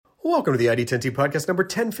Welcome to the ID10T podcast number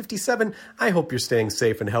 1057. I hope you're staying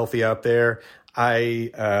safe and healthy out there.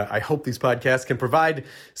 I hope these podcasts can provide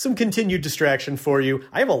some continued distraction for you.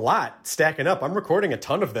 I have a lot stacking up. I'm recording a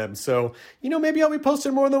ton of them. So, maybe I'll be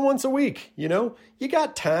posting more than once a week. You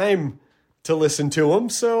got time to listen to them.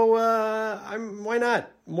 So why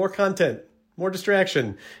not? More content, more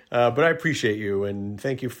distraction. But I appreciate you and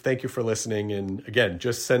thank you for listening. And again,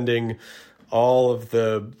 just sending all of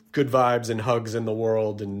the good vibes and hugs in the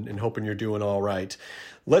world and hoping you're doing all right.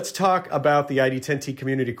 Let's talk about the ID10T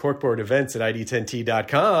community corkboard events at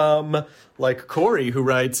ID10T.com. Like Corey, who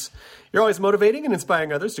writes, "You're always motivating and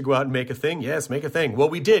inspiring others to go out and make a thing." Yes, make a thing. Well,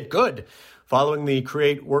 we did. Good. Following the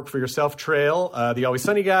Create Work for Yourself trail, the Always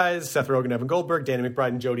Sunny guys, Seth Rogen, Evan Goldberg, Danny McBride,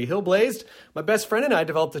 and Jody Hillblazed, my best friend and I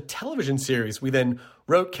developed a television series. We then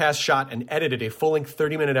wrote, cast, shot, and edited a full-length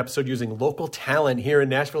 30-minute episode using local talent here in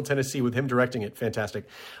Nashville, Tennessee, with him directing it. Fantastic.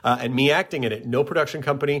 And me acting in it. No production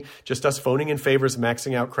company, just us phoning in favors,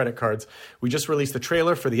 maxing out credit cards. We just released the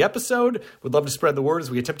trailer for the episode. Would love to spread the word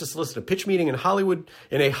as we attempt to solicit a pitch meeting in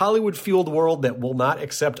a Hollywood-fueled world that will not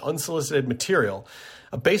accept unsolicited material.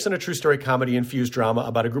 Based on a true story comedy-infused drama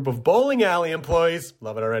about a group of bowling alley employees,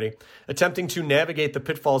 love it already, attempting to navigate the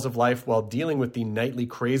pitfalls of life while dealing with the nightly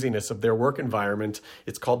craziness of their work environment.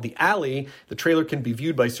 It's called The Alley. The trailer can be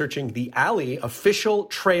viewed by searching The Alley Official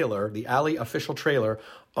Trailer, The Alley Official Trailer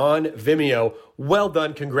on Vimeo. Well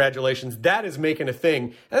done. Congratulations. That is making a thing.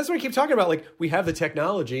 And that's what we keep talking about. Like, we have the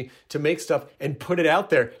technology to make stuff and put it out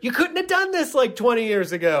there. You couldn't have done this like 20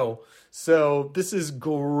 years ago. So this is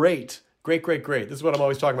great. Great. This is what I'm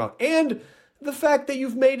always talking about. And the fact that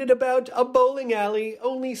you've made it about a bowling alley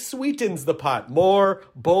only sweetens the pot. More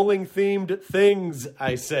bowling-themed things,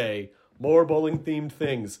 I say. More bowling-themed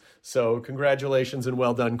things. So congratulations and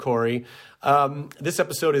well done, Corey. This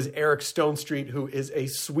episode is Eric Stonestreet, who is a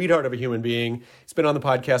sweetheart of a human being. He's been on the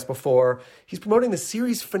podcast before. He's promoting the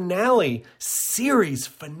series finale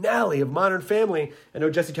of Modern Family. I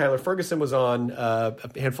know Jesse Tyler Ferguson was on a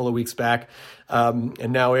handful of weeks back.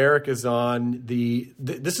 And now Eric is on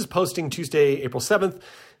this is posting Tuesday, April 7th.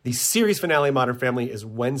 The series finale of Modern Family is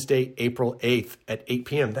Wednesday, April 8th at 8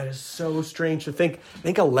 p.m. That is so strange to think. I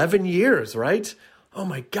think 11 years, right? Oh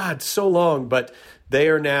my God, so long. But they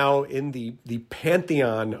are now in the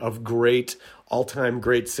pantheon of great, all-time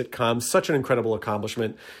great sitcoms. Such an incredible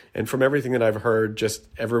accomplishment. And from everything that I've heard, just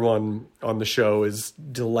everyone on the show is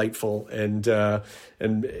delightful. And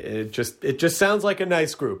it just sounds like a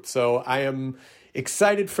nice group. So I am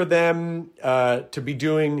excited for them to be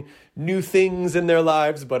doing new things in their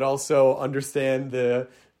lives, but also understand the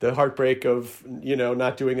heartbreak of,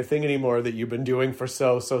 not doing a thing anymore that you've been doing for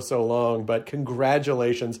so long. But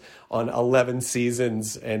congratulations on 11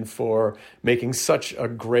 seasons and for making such a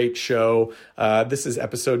great show. This is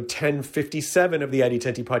episode 1057 of the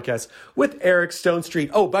ID10T podcast with Eric Stonestreet.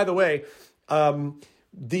 Oh, by the way,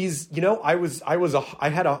 these, I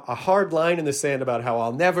had a hard line in the sand about how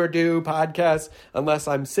I'll never do podcasts unless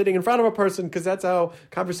I'm sitting in front of a person, because that's how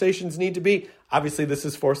conversations need to be. Obviously, this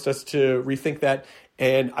has forced us to rethink that.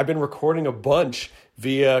 And I've been recording a bunch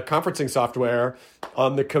via conferencing software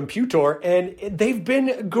on the computer, and they've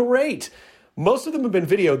been great. Most of them have been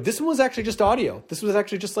video. This one was actually just audio. This was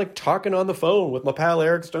actually just like talking on the phone with my pal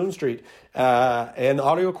Eric Stonestreet. And the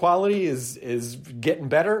audio quality is getting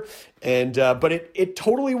better. And but it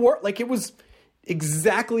totally worked. Like, it was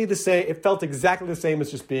exactly the same. It felt exactly the same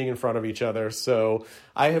as just being in front of each other. So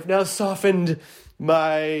I have now softened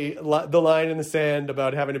the line in the sand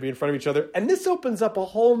about having to be in front of each other. And this opens up a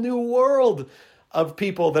whole new world of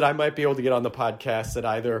people that I might be able to get on the podcast that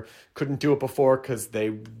either couldn't do it before because they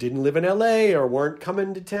didn't live in LA or weren't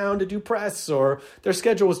coming to town to do press or their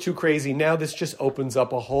schedule was too crazy. Now this just opens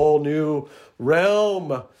up a whole new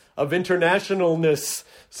realm of internationalness.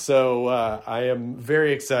 So I am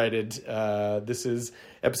very excited. This is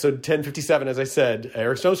episode 1057, as I said.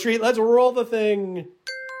 Eric Stonestreet, let's roll the thing.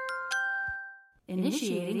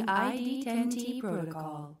 Initiating ID10T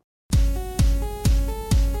protocol.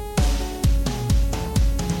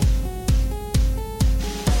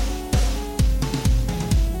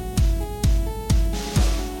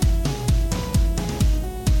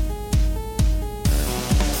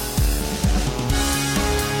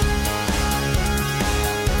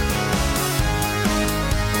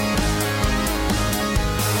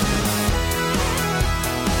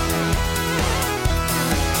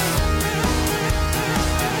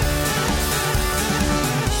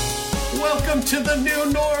 Welcome to the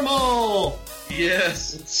new normal.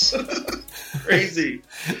 Yes, it's crazy.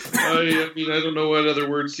 I don't know what other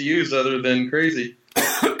words to use other than crazy.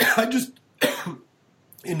 I just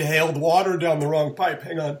inhaled water down the wrong pipe.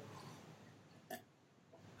 Hang on.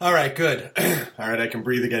 All right, good. All right, I can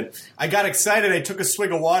breathe again. I got excited. I took a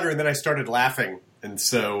swig of water, and then I started laughing. And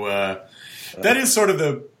so that is sort of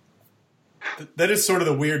the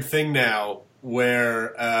weird thing now,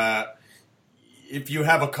 where if you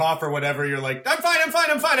have a cough or whatever, you're like, I'm fine.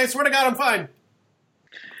 I swear to God, I'm fine.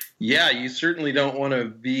 Yeah, you certainly don't want to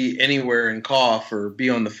be anywhere and cough or be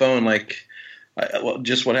on the phone like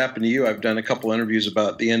just what happened to you. I've done a couple interviews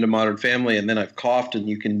about the end of Modern Family, and then I've coughed, and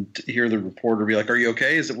you can hear the reporter be like, "Are you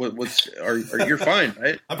okay? Is it you're fine,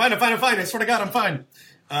 right?" I'm fine. I swear to God, I'm fine.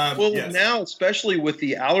 Yes. Now, especially with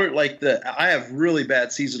the I have really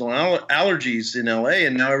bad seasonal allergies in LA,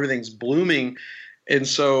 and now everything's blooming, and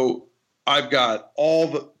so I've got all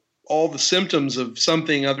the symptoms of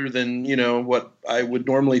something other than what I would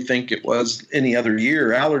normally think it was any other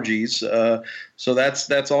year, allergies. So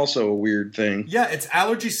that's also a weird thing. Yeah, it's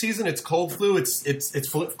allergy season. It's cold flu. It's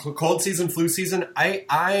cold season, flu season.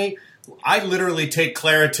 I literally take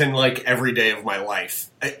Claritin like every day of my life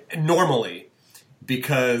normally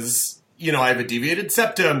because I have a deviated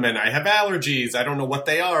septum and I have allergies. I don't know what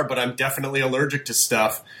they are, but I'm definitely allergic to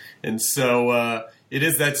stuff, and so. It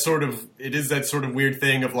is that sort of weird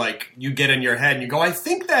thing of like you get in your head and you go, I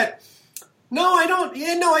think that I don't.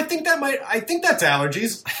 Yeah, no, I think that's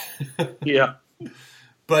allergies. Yeah.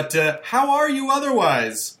 But how are you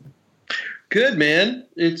otherwise? Good, man.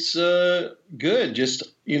 It's good. Just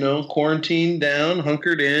quarantined down,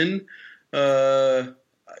 hunkered in.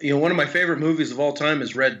 One of my favorite movies of all time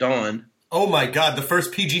is Red Dawn. Oh my God, the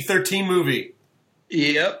first PG-13 movie.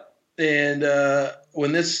 Yep. And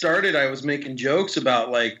when this started, I was making jokes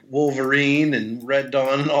about like Wolverine and Red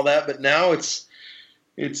Dawn and all that, but now it's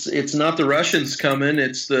not the Russians coming,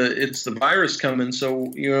 it's the virus coming.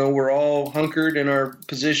 So we're all hunkered in our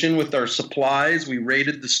position with our supplies. We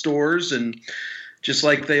raided the stores, and just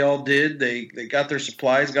like they all did, they got their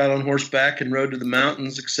supplies, got on horseback, and rode to the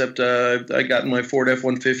mountains. Except I got in my Ford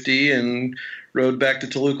F-150 and rode back to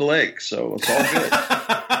Toluca Lake, so it's all good.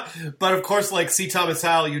 But of course, like C. Thomas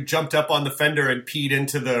Howell, you jumped up on the fender and peed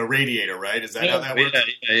into the radiator, right? Is that how that works?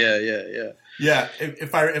 Yeah. Yeah,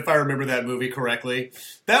 if I remember that movie correctly,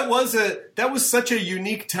 that was such a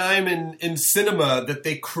unique time in cinema that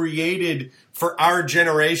they created for our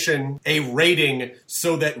generation a rating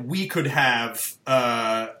so that we could have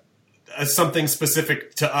something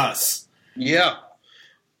specific to us. Yeah.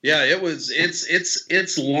 Yeah,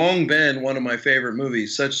 it's long been one of my favorite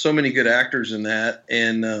movies. So many good actors in that,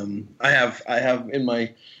 and I have in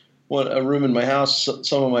my a room in my house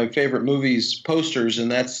some of my favorite movies posters, and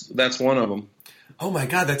that's one of them. Oh my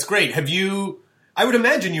God, that's great. Have you? I would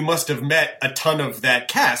imagine you must have met a ton of that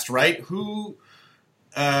cast, right? Who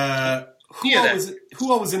all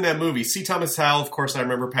was in that movie? C. Thomas Howell, of course. I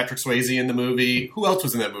remember Patrick Swayze in the movie. Who else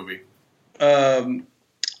was in that movie?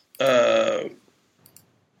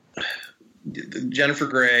 Jennifer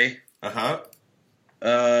Grey. You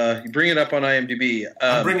bring it up on IMDb.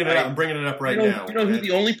 I'm bringing it up right now. You know who the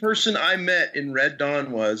only person I met in Red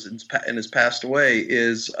Dawn was and has passed away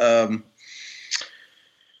is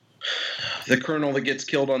the colonel that gets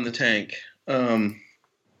killed on the tank and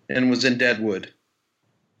was in Deadwood.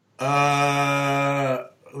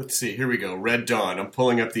 Let's see. Here we go. Red Dawn. I'm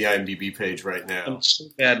pulling up the IMDb page right now. I'm so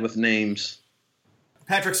bad with names.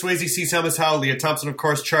 Patrick Swayze, C. Thomas Howell, Leah Thompson, of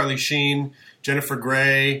course, Charlie Sheen, Jennifer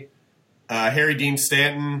Grey, Harry Dean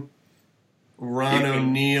Stanton, Ron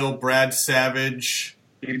O'Neal, Brad Savage.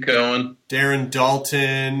 Keep going. Darren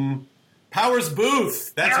Dalton. Powers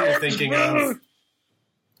Booth. That's what you're thinking of.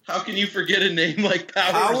 How can you forget a name like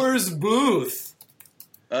Powers? Powers Booth.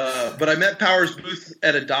 But I met Powers Booth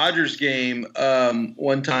at a Dodgers game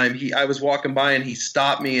one time. I was walking by and he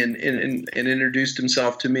stopped me and introduced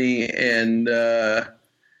himself to me, and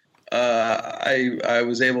I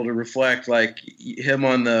was able to reflect like him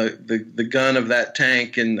on the gun of that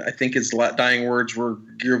tank, and I think his dying words were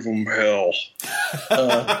 "Give him hell."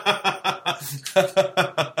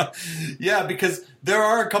 Yeah, because there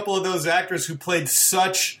are a couple of those actors who played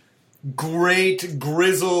such great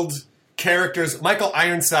grizzled characters. Michael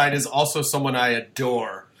Ironside is also someone I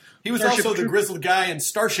adore. He was also the grizzled guy in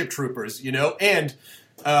Starship Troopers, and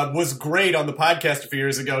was great on the podcast a few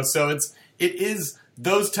years ago. So it is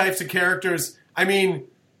those types of characters. I mean,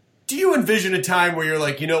 do you envision a time where you're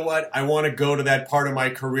like, you know what? I want to go to that part of my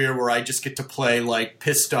career where I just get to play like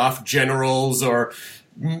pissed off generals or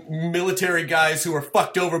military guys who are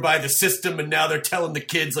fucked over by the system, and now they're telling the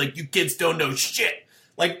kids like, you kids don't know shit.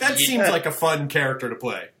 Like that seems like a fun character to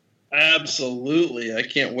play. Absolutely. I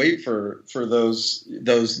can't wait for those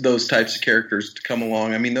types of characters to come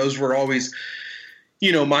along. I mean, those were always,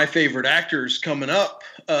 my favorite actors coming up.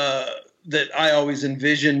 that I always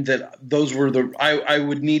envisioned that those were I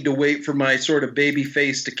would need to wait for my sort of baby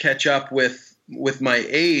face to catch up with my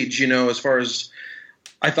age, as far as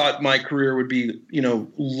I thought my career would be,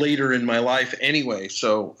 later in my life anyway.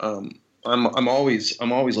 So I'm always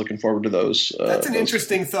looking forward to those. That's an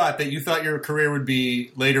interesting thought, that you thought your career would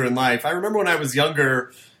be later in life. I remember when I was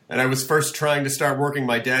younger and I was first trying to start working,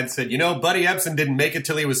 my dad said, Buddy Ebsen didn't make it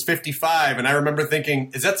till he was 55. And I remember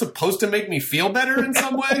thinking, is that supposed to make me feel better in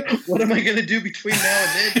some way? What am I going to do between now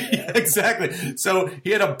and then? Yeah, exactly. So he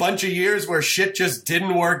had a bunch of years where shit just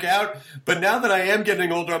didn't work out. But now that I am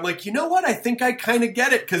getting older, I'm like, you know what? I think I kind of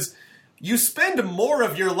get it, because you spend more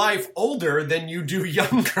of your life older than you do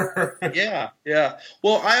younger. Yeah.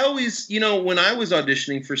 Well, I always, when I was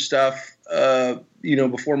auditioning for stuff,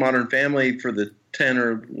 before Modern Family for the 10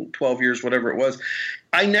 or 12 years, whatever it was,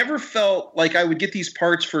 I never felt like I would get these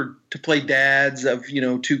parts to play dads of,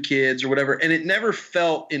 2 kids or whatever. And it never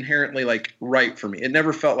felt inherently like right for me. It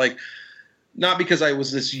never felt like, not because I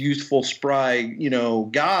was this youthful, spry,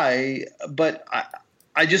 guy, but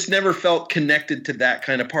I just never felt connected to that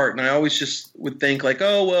kind of part. And I always just would think like,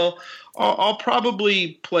 oh, well, I'll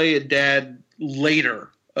probably play a dad later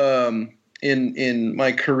in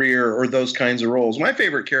my career, or those kinds of roles. My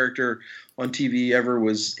favorite character on TV ever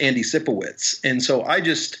was Andy Sipowicz. And so I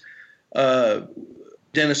just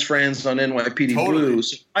Dennis Franz on NYPD Totally.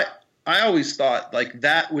 Blues. I always thought like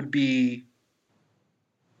that would be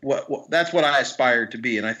that's what I aspired to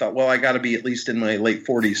be. And I thought, well, I got to be at least in my late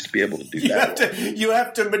 40s to be able to do that. You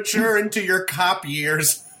have to mature into your cop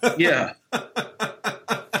years. Yeah.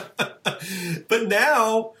 But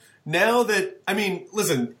now that,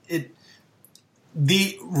 listen,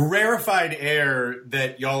 the rarefied air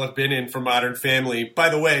that y'all have been in for Modern Family, by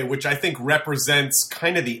the way, which I think represents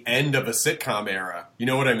kind of the end of a sitcom era. You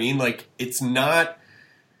know what I mean? Like, it's not...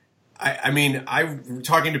 I'm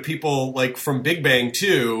talking to people like from Big Bang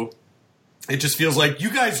too. It just feels like you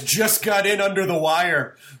guys just got in under the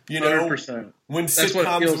wire, 100%. When That's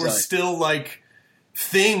sitcoms were still like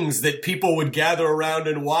things that people would gather around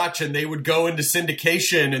and watch, and they would go into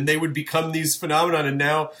syndication and they would become these phenomenon. And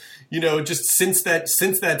now, just since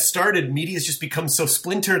that started, media's just become so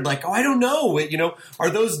splintered. Like, oh, I don't know. Are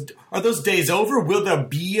those days over? Will there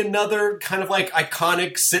be another kind of like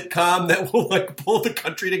iconic sitcom that will like pull the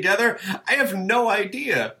country together? I have no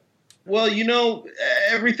idea. Well,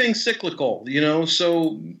 everything's cyclical,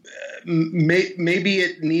 so maybe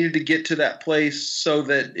it needed to get to that place so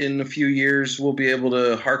that in a few years we'll be able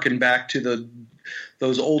to harken back to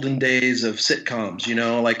those olden days of sitcoms,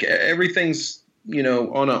 like everything's,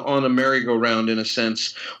 on a merry-go-round in a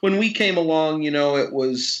sense. When we came along, it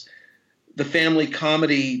was the family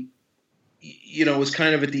comedy, was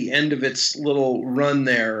kind of at the end of its little run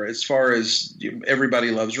there, as far as Everybody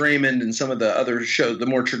Loves Raymond and some of the other shows, the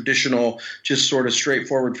more traditional, just sort of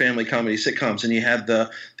straightforward family comedy sitcoms. And you had the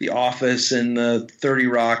Office and the 30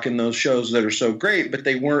 Rock and those shows that are so great, but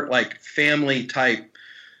they weren't like family type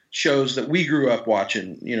shows that we grew up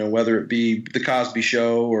watching, whether it be The Cosby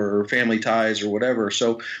Show or Family Ties or whatever.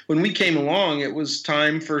 So when we came along, it was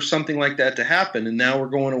time for something like that to happen. And now we're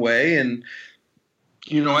going away. And,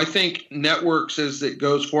 I think networks, as it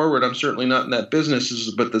goes forward, I'm certainly not in that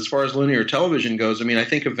business, but as far as linear television goes, I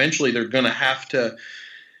think eventually they're going to have to,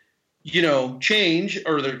 change,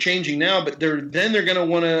 or they're changing now, but they're going to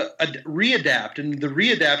want to readapt. And the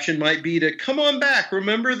readaptation might be to come on back.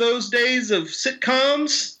 Remember those days of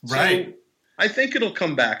sitcoms? Right. So I think it'll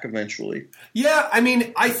come back eventually. Yeah.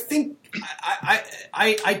 I think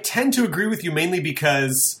I tend to agree with you, mainly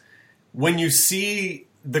because when you see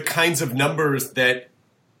the kinds of numbers that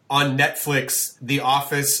on Netflix, The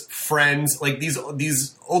Office, Friends, like these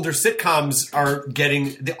older sitcoms are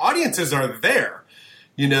getting, the audiences are there.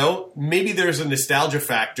 Maybe there's a nostalgia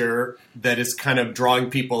factor that is kind of drawing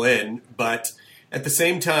people in, but at the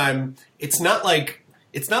same time, it's not like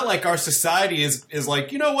our society is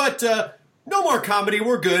like, no more comedy,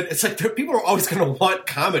 we're good. It's like people are always going to want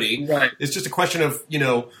comedy. Right. It's just a question of,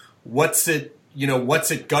 what's it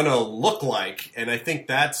gonna look like? And I think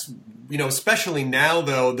that's, especially now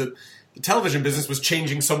though, the television business was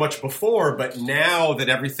changing so much before, but now that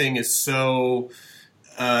everything is so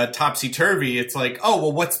topsy-turvy, it's like, oh,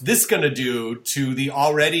 well, what's this going to do to the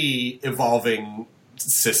already evolving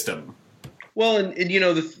system? Well, and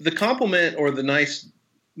the compliment or the nice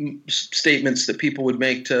statements that people would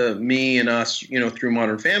make to me and us, through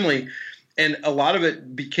Modern Family, and a lot of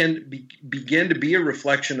it began to be a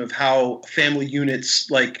reflection of how family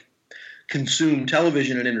units like consume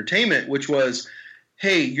television and entertainment, which was,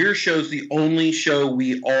 hey, your show's the only show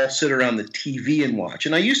we all sit around the TV and watch.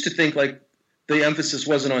 And I used to think like the emphasis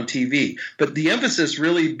wasn't on TV. But the emphasis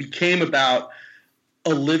really became about a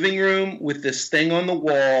living room with this thing on the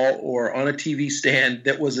wall or on a TV stand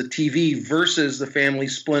that was a TV versus the family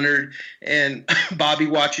splintered and Bobby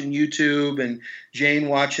watching YouTube and Jane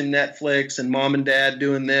watching Netflix and mom and dad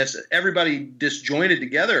doing this. Everybody disjointed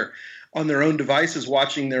together on their own devices,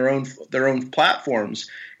 watching their own platforms.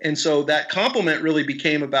 And so that compliment really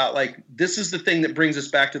became about like, this is the thing that brings us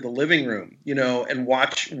back to the living room, and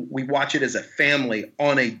we watch it as a family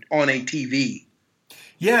on a TV.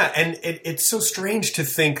 Yeah, and it's so strange to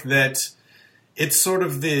think that it's sort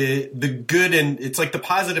of the good and it's like the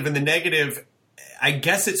positive and the negative. I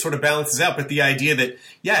guess it sort of balances out, but the idea that,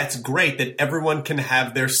 yeah, it's great that everyone can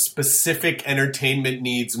have their specific entertainment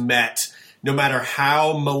needs met, no matter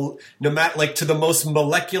how, like to the most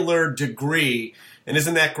molecular degree. And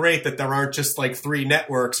isn't that great that there aren't just like 3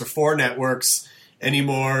 networks or 4 networks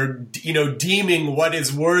anymore, deeming what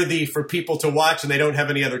is worthy for people to watch and they don't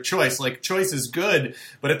have any other choice. Like, choice is good,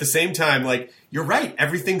 but at the same time, like, you're right,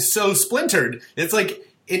 everything's so splintered. It's like,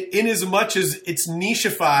 in as much as it's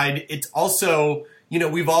nicheified, it's also,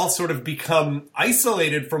 we've all sort of become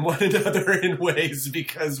isolated from one another in ways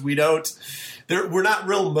because we're not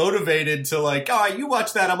real motivated to like, oh, you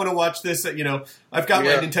watch that, I'm going to watch this. I've got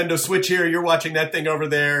my Nintendo Switch here, you're watching that thing over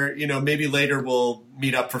there. Maybe later we'll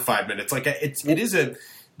meet up for 5 minutes. Like that's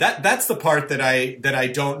the part that I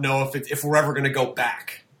don't know if we're ever going to go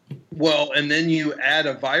back. Well, and then you add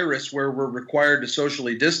a virus where we're required to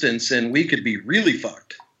socially distance, and we could be really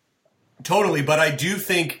fucked. Totally, but I do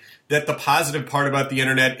think that the positive part about the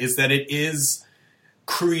internet is that it is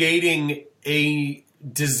creating a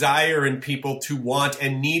desire in people to want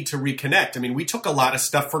and need to reconnect. I mean, we took a lot of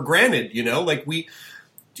stuff for granted, like we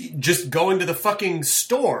just going to the fucking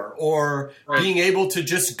store or being able to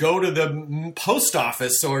just go to the post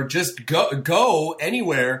office or just go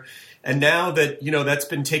anywhere. And now that, that's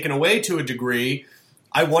been taken away to a degree,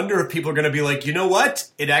 I wonder if people are going to be like, you know what?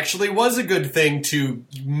 It actually was a good thing to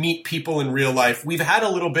meet people in real life. We've had a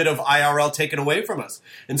little bit of IRL taken away from us.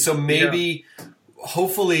 And so maybe,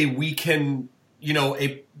 hopefully we can,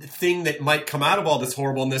 a thing that might come out of all this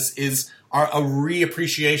horribleness is a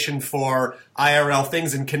reappreciation for IRL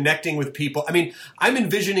things and connecting with people. I mean, I'm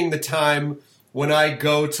envisioning the time when I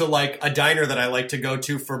go to like a diner that I like to go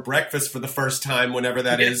to for breakfast for the first time, whenever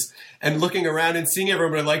that is, and looking around and seeing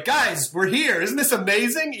everyone like, guys, we're here. Isn't this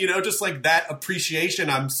amazing? Just like that appreciation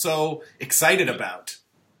I'm so excited about.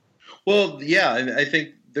 Well, yeah, I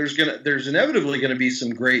think there's inevitably going to be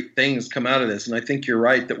some great things come out of this. And I think you're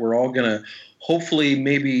right that we're all going to hopefully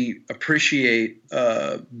maybe appreciate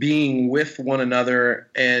being with one another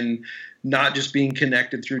and not just being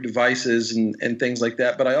connected through devices and things like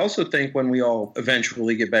that. But I also think when we all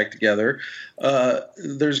eventually get back together,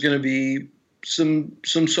 there's going to be some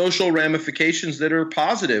social ramifications that are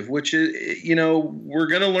positive, which is, we're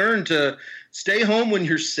going to learn to stay home when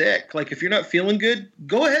you're sick. Like if you're not feeling good,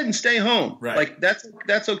 go ahead and stay home. Right. Like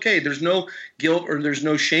that's okay. There's no guilt or there's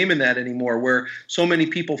no shame in that anymore, where so many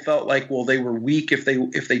people felt like, well, they were weak if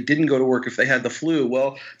they didn't go to work, if they had the flu.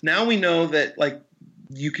 Well, now we know that like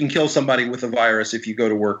you can kill somebody with a virus if you go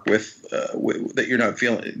to work with that you're not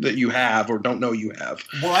feeling that you have or don't know you have.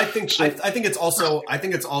 Well, I think it's also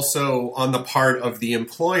on the part of the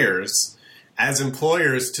employers, as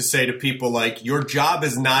employers, to say to people like, your job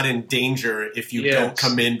is not in danger if you don't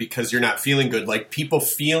come in because you're not feeling good. Like people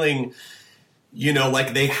feeling,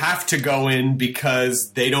 like they have to go in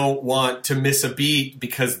because they don't want to miss a beat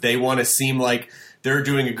because they want to seem like they're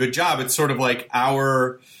doing a good job. It's sort of like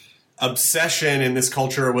our obsession in this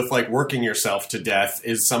culture with like working yourself to death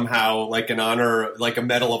is somehow like an honor, like a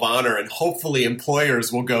medal of honor. And hopefully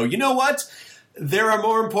employers will go, you know what? There are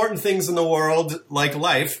more important things in the world like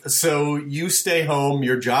life. So you stay home.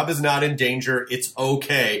 Your job is not in danger. It's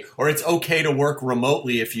okay. Or it's okay to work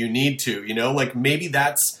remotely if you need to, like maybe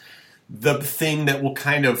that's the thing that will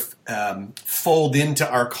kind of fold into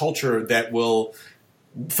our culture that will,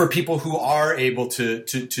 for people who are able to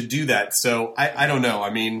do that. So I don't know. I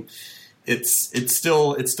mean, it's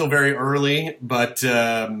still very early, but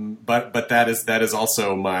that is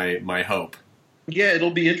also my hope. Yeah,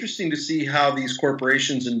 it'll be interesting to see how these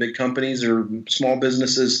corporations and big companies or small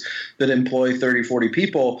businesses that employ 30, 40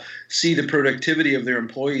 people see the productivity of their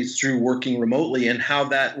employees through working remotely and how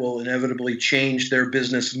that will inevitably change their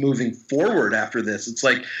business moving forward after this. It's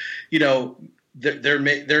like, there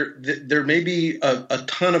may be a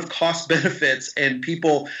ton of cost benefits and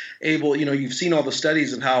people able, you've seen all the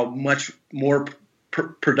studies of how much more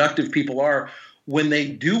productive people are when they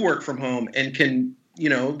do work from home and can,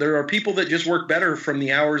 there are people that just work better from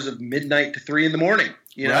the hours of midnight to 3 a.m.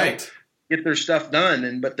 Right. get their stuff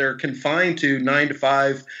done, but they're confined to 9 to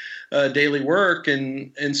 5 daily work,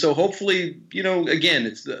 and so hopefully,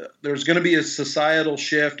 again, there's going to be a societal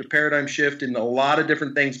shift, a paradigm shift in a lot of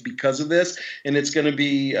different things because of this, and it's going to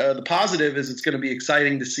be the positive is it's going to be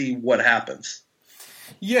exciting to see what happens.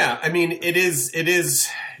 Yeah, I mean, it is.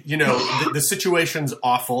 The situation's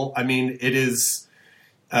awful. I mean, it is.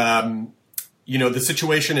 The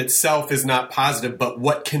situation itself is not positive, but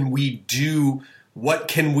what can we do? What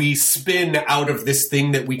can we spin out of this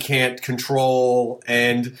thing that we can't control?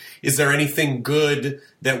 And is there anything good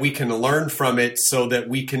that we can learn from it so that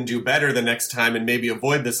we can do better the next time and maybe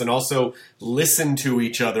avoid this and also listen to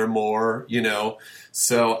each other more,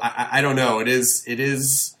 So I don't know. It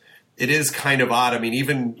is kind of odd. I mean,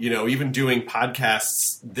 even doing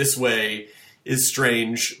podcasts this way is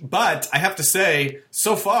strange, but I have to say,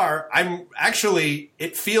 so far,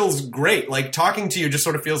 it feels great. Like talking to you just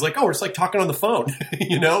sort of feels like, it's like talking on the phone,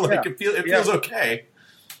 it feels okay.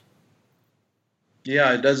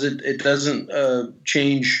 Yeah, it doesn't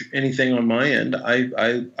change anything on my end.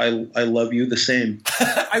 I love you the same.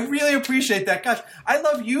 I really appreciate that. Gosh, I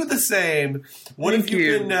love you the same. What Thank have you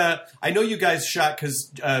you. been, I know you guys shot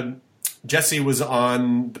because, Jesse was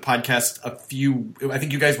on the podcast I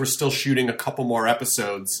think you guys were still shooting a couple more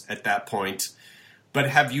episodes at that point.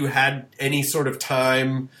 But have you had any sort of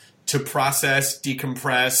time to process,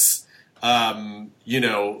 decompress? Do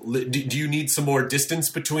you need some more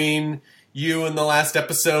distance between you and the last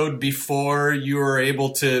episode before you were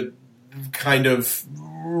able to kind of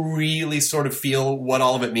really sort of feel what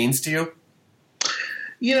all of it means to you?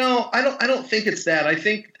 I don't think it's that. I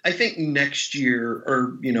think next year,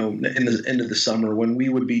 or in the end of the summer, when we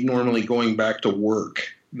would be normally going back to work,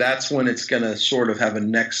 that's when it's going to sort of have the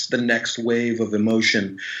next wave of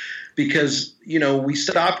emotion, because we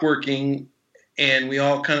stopped working and we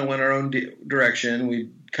all kind of went our own direction.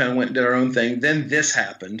 We kind of went and did our own thing. Then this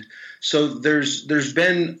happened. So there's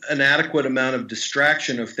been an adequate amount of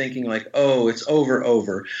distraction of thinking like, oh, it's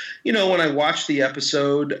over. When I watch the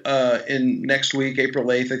episode in next week, April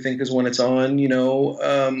 8th, I think is when it's on,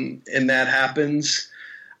 and that happens,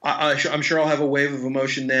 I'm sure I'll have a wave of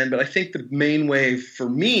emotion then. But I think the main wave for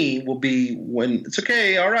me will be when it's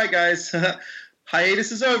okay. All right, guys,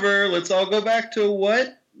 hiatus is over. Let's all go back to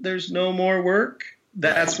what? There's no more work.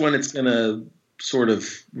 That's when it's going to sort of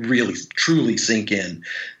really truly sink in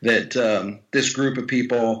that this group of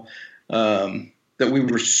people that we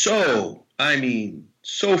were so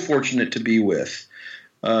fortunate to be with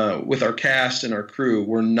our cast and our crew,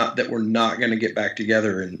 we're not going to get back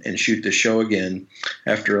together and shoot this show again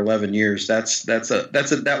after 11 years.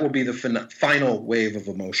 That will be the final wave of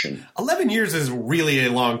emotion. 11 years is really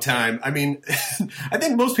a long time. I mean, I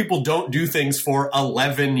think most people don't do things for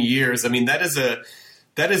 11 years. I mean, that is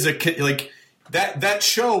like, that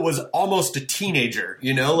show was almost a teenager,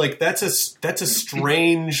 like that's a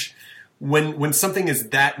strange when something is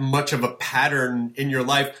that much of a pattern in your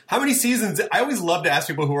life. How many seasons? I always love to ask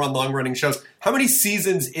people who are on long running shows, how many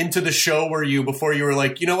seasons into the show were you before you were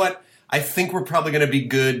like, you know what? I think we're probably going to be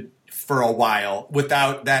good for a while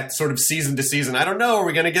without that sort of season to season. I don't know. Are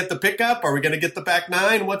we going to get the pickup? Are we going to get the back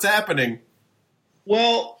nine? What's happening?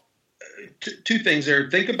 Well, two things there.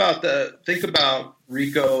 Think about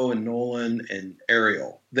Rico and Nolan and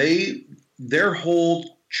Ariel. Their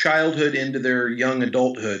whole childhood into their young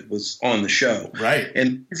adulthood was on the show. Right.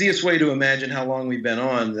 And the easiest way to imagine how long we've been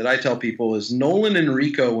on that I tell people is Nolan and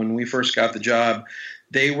Rico, when we first got the job,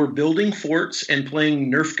 they were building forts and playing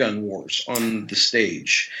Nerf gun wars on the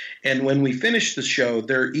stage. And when we finished the show,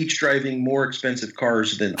 they're each driving more expensive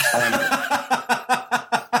cars than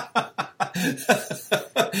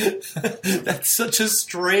That's such a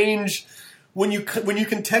strange when you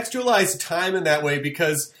contextualize time in that way,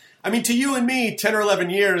 because I mean, to you and me, 10 or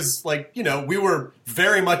 11 years, like, we were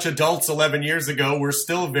very much adults 11 years ago. We're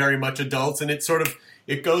still very much adults, and it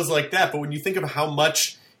goes like that. But when you think of how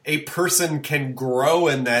much a person can grow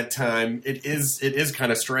in that time, it is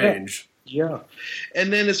kind of strange. Yeah.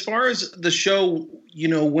 And then as far as the show,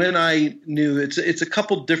 when I knew it's a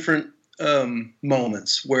couple different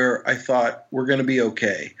moments where I thought we're going to be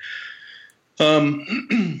okay.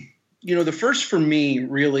 The first for me,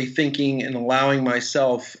 really thinking and allowing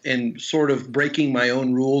myself and sort of breaking my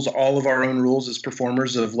own rules, all of our own rules as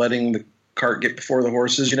performers of letting the cart get before the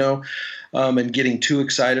horses, and getting too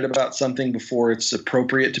excited about something before it's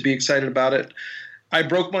appropriate to be excited about it. I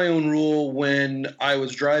broke my own rule when I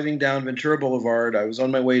was driving down Ventura Boulevard. I was on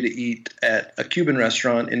my way to eat at a Cuban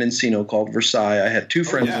restaurant in Encino called Versailles. I had two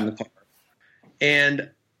friends in the car. And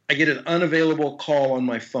I get an unavailable call on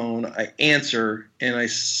my phone. I answer, and I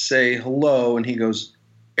say hello, and he goes,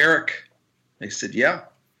 "Eric." I said, "Yeah."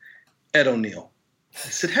 Ed O'Neill. I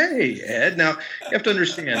said, hey, Ed. Now, you have to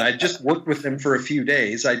understand, I just worked with him for a few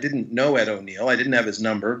days. I didn't know Ed O'Neill. I didn't have his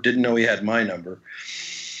number. Didn't know he had my number.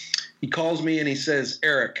 He calls me and he says,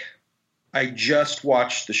 Eric, I just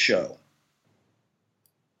watched the show.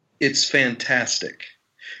 It's fantastic.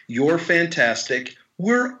 You're fantastic.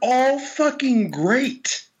 We're all fucking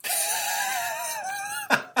great.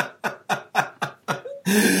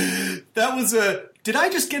 That was did I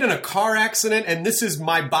just get in a car accident and this is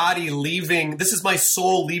my body leaving, this is my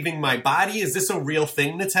soul leaving my body? Is this a real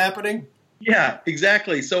thing that's happening? Yeah,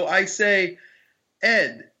 exactly. So I say,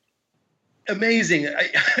 Ed, amazing.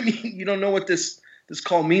 I mean, you don't know what this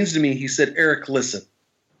call means to me. He said, Eric, listen,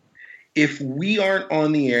 if we aren't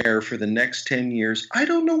on the air for the next 10 years, I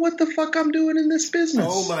don't know what the fuck I'm doing in this business.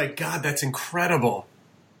 Oh my God, that's incredible.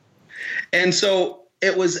 And so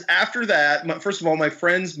it was after that, first of all, my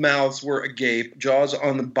friends' mouths were agape, jaws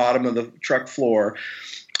on the bottom of the truck floor.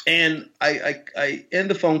 And I end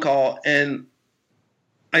the phone call, and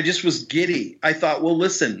I just was giddy. I thought, well,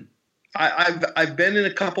 listen, I've been in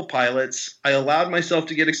a couple pilots. I allowed myself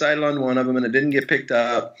to get excited on one of them, and it didn't get picked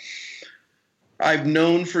up. I've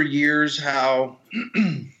known for years how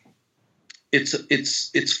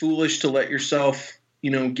it's foolish to let yourself,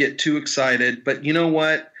 get too excited. But you know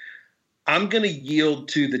what? I'm going to yield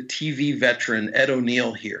to the TV veteran, Ed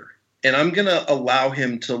O'Neill, here. And I'm going to allow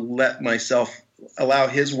him to allow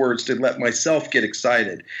his words to let myself get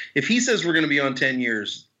excited. If he says we're going to be on 10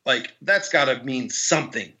 years, like, that's got to mean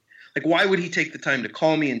something. Like, why would he take the time to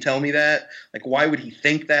call me and tell me that? Like, why would he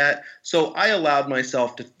think that? So I allowed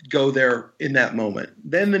myself to go there in that moment.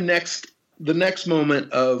 Then the next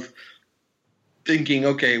moment of thinking,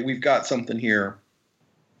 okay, we've got something here,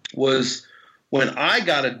 was when I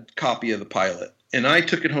got a copy of the pilot and I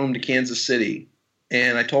took it home to Kansas City,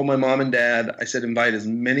 and I told my mom and dad, I said, invite as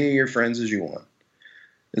many of your friends as you want.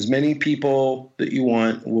 As many people that you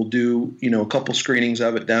want. We'll do, a couple screenings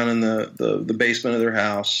of it down in the basement of their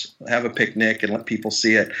house, have a picnic and let people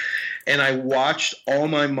see it. And I watched all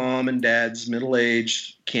my mom and dad's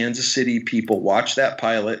middle-aged Kansas City people watch that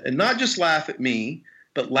pilot and not just laugh at me,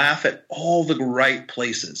 but laugh at all the right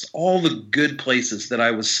places, all the good places that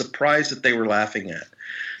I was surprised that they were laughing at.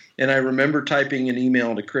 And I remember typing an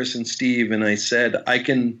email to Chris and Steve, and I said,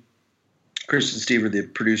 Chris and Steve are the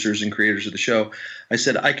producers and creators of the show. I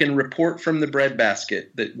said, I can report from the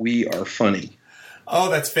breadbasket that we are funny. Oh,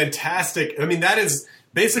 that's fantastic. I mean, that is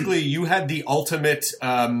basically, you had the ultimate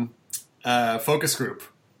focus group.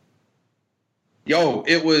 Yo,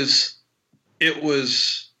 it was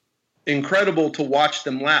incredible to watch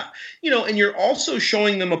them laugh. And you're also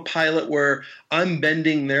showing them a pilot where I'm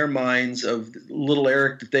bending their minds of little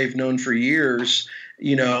Eric that they've known for years,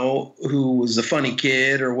 who was a funny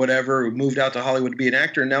kid or whatever, who moved out to Hollywood to be an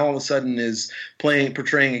actor, and now all of a sudden is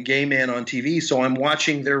portraying a gay man on TV. So I'm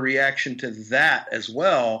watching their reaction to that as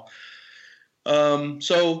well.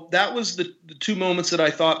 So that was the two moments that I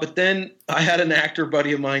thought. But then I had an actor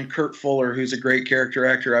buddy of mine, Kurt Fuller, who's a great character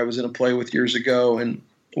actor I was in a play with years ago. And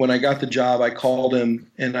when I got the job, I called him,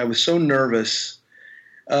 and I was so nervous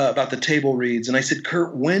about the table reads. And I said,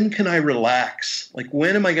 Kurt, when can I relax? Like,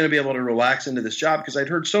 when am I going to be able to relax into this job? Because I'd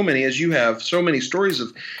heard so many, as you have, so many stories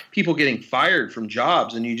of people getting fired from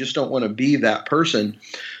jobs, and you just don't want to be that person.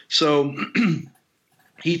 So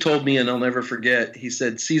he told me, and I'll never forget, he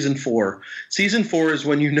said, season 4. Season 4 is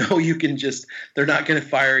when you can just, they're not going to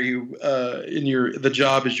fire you the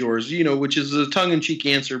job is yours, which is a tongue-in-cheek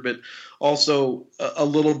answer, but also a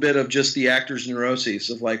little bit of just the actor's neuroses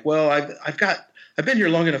of like, well, I've been here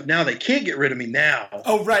long enough now. They can't get rid of me now.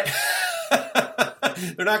 Oh, right.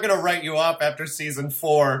 They're not going to write you up after season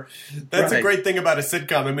 4. That's right. A great thing about a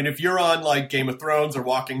sitcom. I mean, if you're on like Game of Thrones or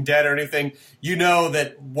Walking Dead or anything, you know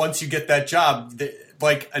that once you get that job,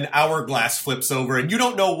 like an hourglass flips over, and you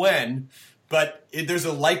don't know when, but there's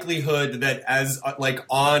a likelihood that as like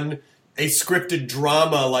on a scripted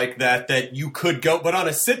drama like that you could go. But on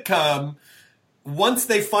a sitcom, once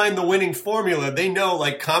they find the winning formula, they know,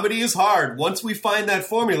 like, comedy is hard. Once we find that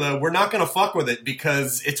formula, we're not going to fuck with it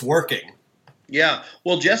because it's working. Yeah.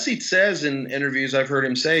 Well, Jesse says in interviews, I've heard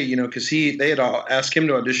him say, because they had asked him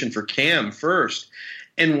to audition for Cam first.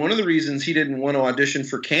 And one of the reasons he didn't want to audition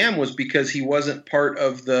for Cam was because he wasn't part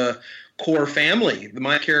of the core family.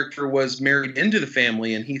 My character was married into the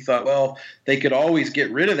family, and he thought, well, they could always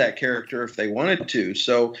get rid of that character if they wanted to.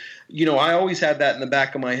 So, I always had that in the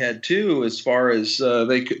back of my head too, as far as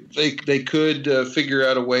they could figure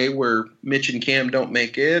out a way where Mitch and Cam don't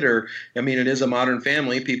make it, or, I mean, it is a modern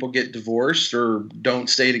family. People get divorced or don't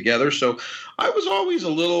stay together. So I was always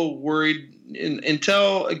a little worried,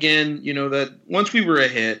 until, again, that once we were a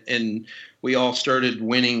hit and we all started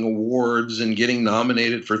winning awards and getting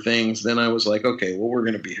nominated for things, then I was like, okay, well, we're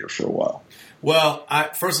going to be here for a while. Well,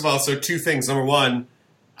 first of all, so two things. Number one,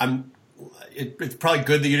 it's probably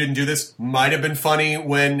good that you didn't do this. Might have been funny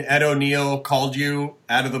when Ed O'Neill called you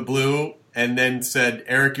out of the blue and then said,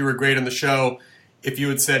 Eric, you were great on the show. If you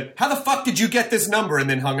had said, how the fuck did you get this number? And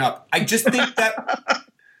then hung up. I just think that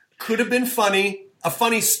could have been funny, a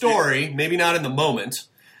funny story, maybe not in the moment.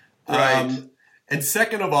 Right. And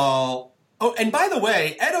second of all, and by the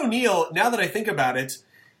way, Ed O'Neill, now that I think about it,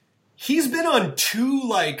 he's been on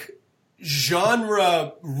two,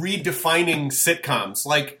 genre redefining sitcoms.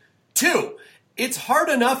 Two. It's hard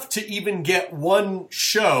enough to even get one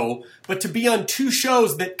show, but to be on two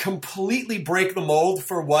shows that completely break the mold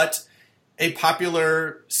for what a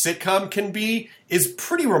popular sitcom can be is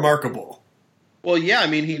pretty remarkable. Well, yeah,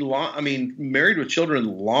 Married with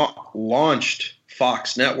Children launched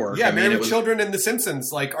Fox Network. Yeah, Married with Children and The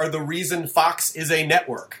Simpsons are the reason Fox is a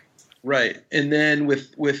network. Right. And then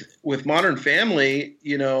with Modern Family,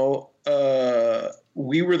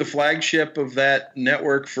 we were the flagship of that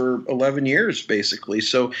network for 11 years, basically.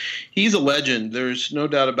 So he's a legend. There's no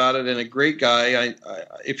doubt about it, and a great guy.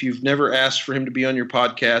 If you've never asked for him to be on your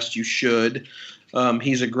podcast, you should.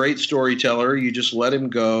 He's a great storyteller. You just let him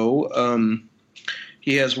go.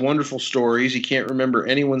 He has wonderful stories. He can't remember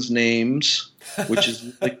anyone's names, which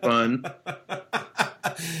is really fun.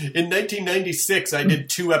 In 1996, I did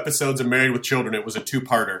 2 episodes of Married with Children. It was a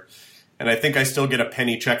 2-parter. And I think I still get a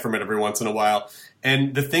penny check from it every once in a while.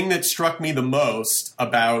 And the thing that struck me the most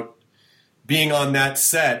about being on that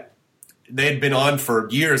set, they had been on for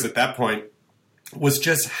years at that point, was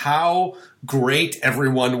just how great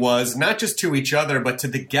everyone was, not just to each other, but to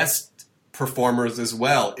the guest performers as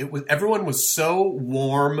well. Everyone was so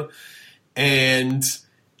warm, and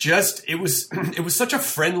just it was such a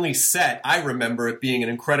friendly set. I remember it being an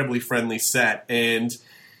incredibly friendly set, and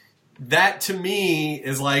that to me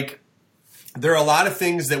is there are a lot of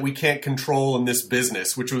things that we can't control in this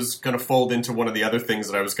business, which was going to fold into one of the other things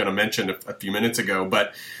that I was going to mention a few minutes ago.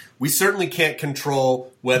 But we certainly can't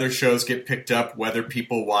control whether shows get picked up, whether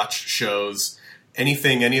people watch shows, any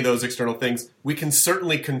of those external things. We can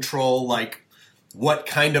certainly control, what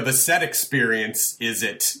kind of a set experience is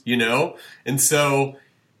it, And so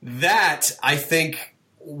that, I think,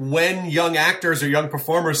 when young actors or young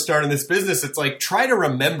performers start in this business, it's try to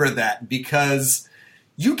remember that, because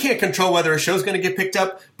you can't control whether a show's going to get picked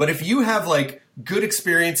up, but if you have good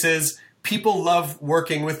experiences, people love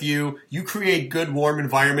working with you, you create good, warm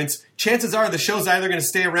environments, chances are the show's either going to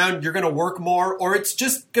stay around, you're going to work more, or it's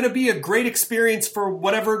just going to be a great experience for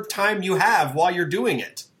whatever time you have while you're doing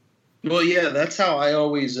it. Well, yeah, that's how I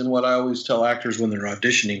always tell actors when they're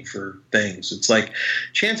auditioning for things. It's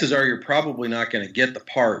chances are you're probably not going to get the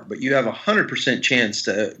part, but you have 100% chance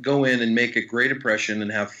to go in and make a great impression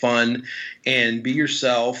and have fun and be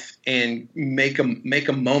yourself and make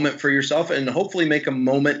a moment for yourself, and hopefully make a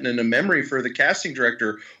moment and a memory for the casting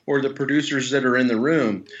director or the producers that are in the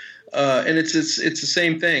room. And it's the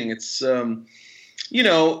same thing. It's the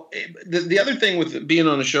other thing with being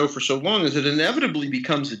on a show for so long is it inevitably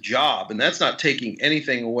becomes a job, and that's not taking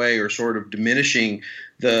anything away or sort of diminishing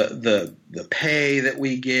the pay that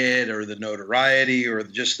we get or the notoriety or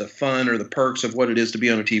just the fun or the perks of what it is to be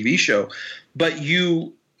on a TV show. But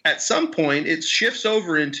at some point, it shifts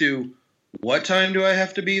over into, what time do I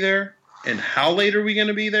have to be there? And how late are we going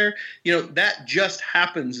to be there? That just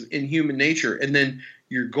happens in human nature. And then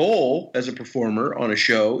your goal as a performer on a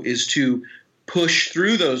show is to push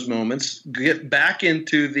through those moments, get back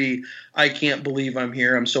into the I can't believe I'm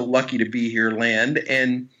here, I'm so lucky to be here land,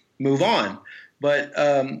 and move on. But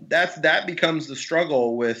that becomes the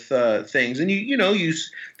struggle with things. And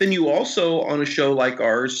you also on a show like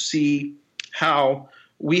ours see how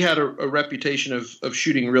we had a reputation of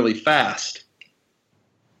shooting really fast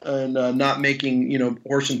and not making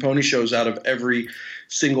horse and pony shows out of every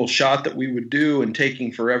single shot that we would do and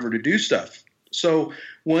taking forever to do stuff. So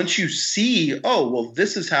once you see,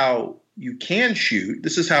 this is how you can shoot,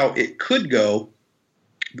 this is how it could go,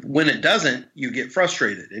 when it doesn't, you get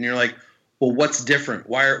frustrated. And you're like, well, what's different?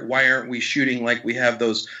 Why aren't we shooting like we have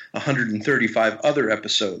those 135 other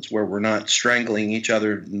episodes where we're not strangling each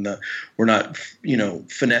other and we're not,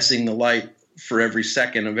 finessing the light for every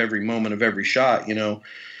second of every moment of every shot,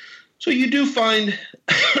 So you do find,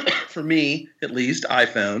 for me at least, I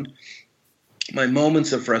found my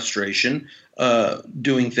moments of frustration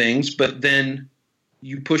doing things, but then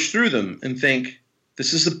you push through them and think,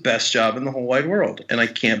 this is the best job in the whole wide world, and I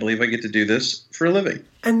can't believe I get to do this for a living.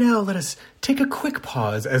 And now let us take a quick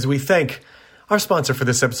pause as we thank our sponsor for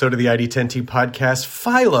this episode of the ID10T podcast,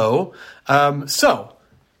 Philo. So,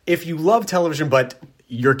 if you love television, but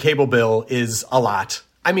your cable bill is a lot,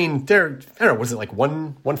 I mean, I don't know, was it like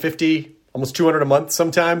 $150, almost $200 a month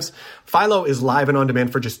sometimes? Philo is live and on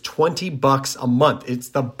demand for just $20 a month. It's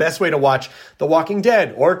the best way to watch The Walking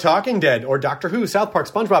Dead or Talking Dead or Doctor Who, South Park,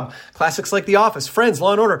 SpongeBob, classics like The Office, Friends,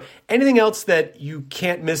 Law & Order, anything else that you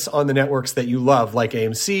can't miss on the networks that you love, like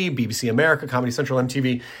AMC, BBC America, Comedy Central,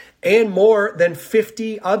 MTV, and more than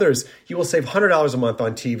 50 others. You will save $100 a month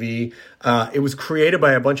on TV. It was created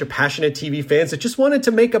by a bunch of passionate TV fans that just wanted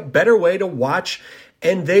to make a better way to watch,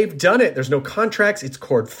 and they've done it. There's no contracts. It's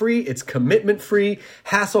cord-free. It's commitment-free,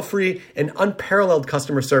 hassle-free, and unparalleled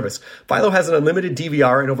customer service. Philo has an unlimited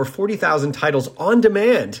DVR and over 40,000 titles on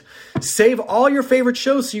demand. Save all your favorite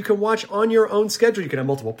shows so you can watch on your own schedule. You can have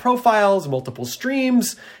multiple profiles, multiple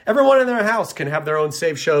streams. Everyone in their house can have their own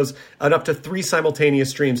saved shows and up to 3 simultaneous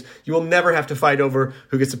streams. You will never have to fight over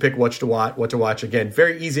who gets to pick what to watch. Again,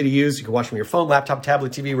 very easy to use. You can watch from your phone, laptop,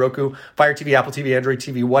 tablet, TV, Roku, Fire TV, Apple TV, Android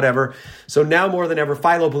TV, whatever. So now more than ever,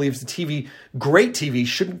 Philo believes great TV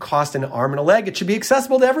shouldn't cost an arm and a leg. It should be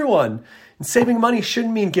accessible to everyone. And saving money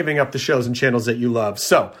shouldn't mean giving up the shows and channels that you love.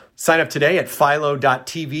 So sign up today at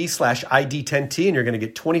philo.tv/ID10T and you're going to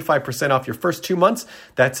get 25% off your first 2 months.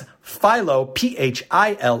 That's Philo,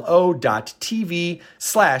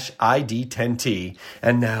 PHILO.TV/ID10T.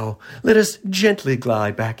 And now let us gently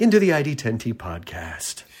glide back into the ID10T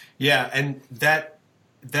podcast. Yeah, and that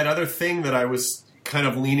other thing that I was kind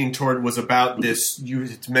of leaning toward was about this, you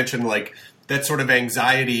mentioned like that sort of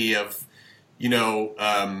anxiety of,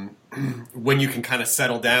 when you can kind of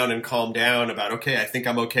settle down and calm down about, okay, I think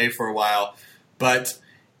I'm okay for a while. But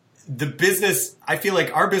the business, I feel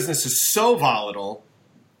like our business is so volatile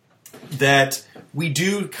that we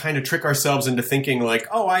do kind of trick ourselves into thinking like,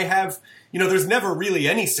 oh, I have, there's never really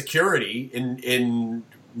any security in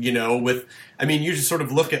you just sort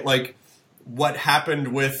of look at like what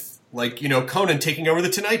happened with like, Conan taking over The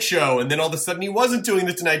Tonight Show, and then all of a sudden he wasn't doing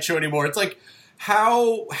The Tonight Show anymore. It's like,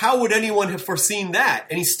 how would anyone have foreseen that?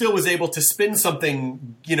 And he still was able to spin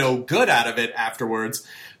something, good out of it afterwards.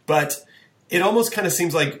 But it almost kind of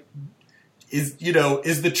seems like, is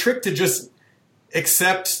the trick to just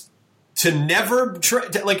accept, to never,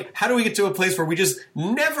 like, how do we get to a place where we just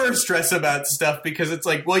never stress about stuff? Because it's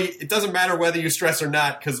like, well, it doesn't matter whether you stress or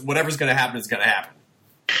not, because whatever's going to happen is going to happen.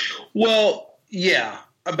 Well, yeah.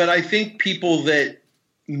 But I think people that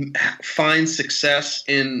find success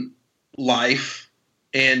in life,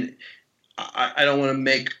 and I don't want to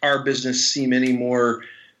make our business seem any more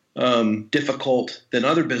difficult than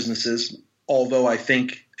other businesses, although I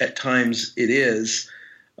think at times it is.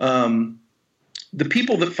 The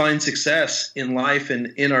people that find success in life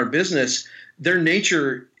and in our business, their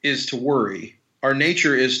nature is to worry. Our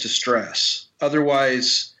nature is to stress.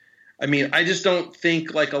 Otherwise, I just don't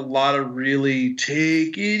think like a lot of really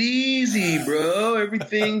take it easy, bro.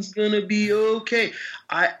 Everything's going to be okay.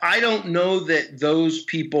 I don't know that those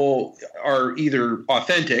people are either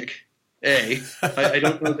authentic, A. I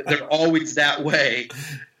don't know that they're always that way.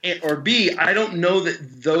 Or B, I don't know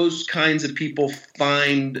that those kinds of people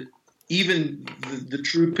find even the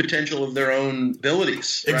true potential of their own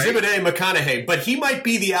abilities. Right? Exhibit A, McConaughey. But he might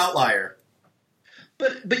be the outlier.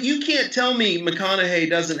 But you can't tell me McConaughey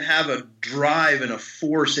doesn't have a drive and a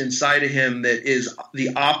force inside of him that is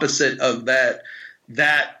the opposite of that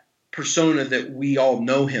persona that we all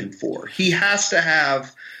know him for. He has to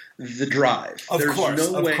have the drive. There's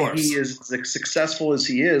no way he is as successful as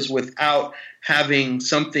he is without having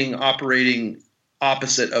something operating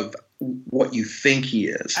opposite of what you think he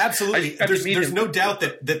is. Absolutely. There's no doubt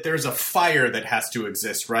that there's a fire that has to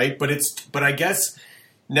exist, right? But I guess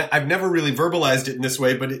I've never really verbalized it in this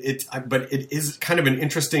way, but it is kind of an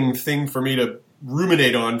interesting thing for me to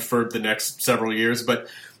ruminate on for the next several years. But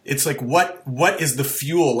it's like, what is the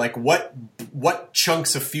fuel? Like, what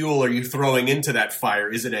chunks of fuel are you throwing into that fire?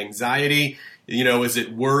 Is it anxiety? Is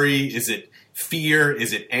it worry? Is it fear?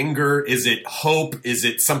 Is it anger? Is it hope? Is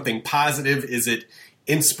it something positive? Is it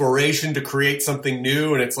inspiration to create something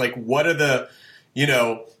new? And it's like, what are the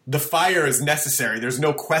fire is necessary. There's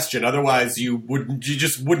no question. Otherwise, you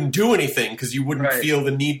just wouldn't do anything because you wouldn't feel the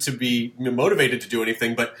need to be motivated to do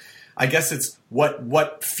anything. But I guess it's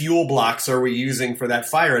what fuel blocks are we using for that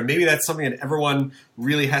fire? And maybe that's something that everyone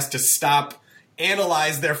really has to stop,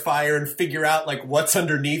 analyze their fire, and figure out like what's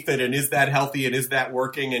underneath it, and is that healthy, and is that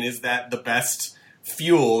working, and is that the best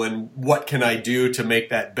fuel, and what can I do to make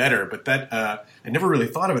that better? But that I never really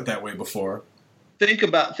thought of it that way before. Think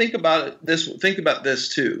about this. Think about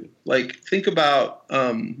this too. Like, think about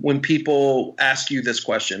when people ask you this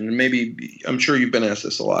question, and maybe I'm sure you've been asked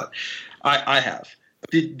this a lot. I have.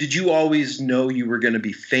 Did you always know you were going to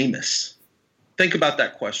be famous? Think about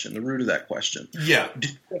that question, the root of that question. Yeah.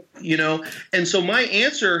 You know, and so my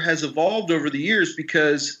answer has evolved over the years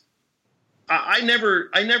because I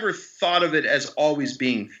never thought of it as always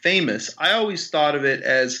being famous. I always thought of it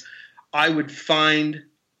as I would find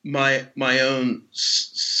my own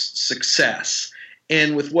success.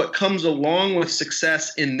 And with what comes along with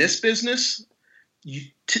success in this business,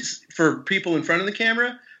 for people in front of the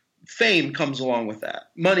camera, fame comes along with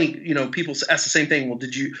that. Money, you know, people ask the same thing. Well,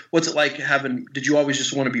 what's it like did you always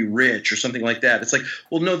just want to be rich or something like that? It's like,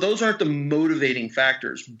 well, no, those aren't the motivating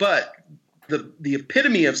factors. But the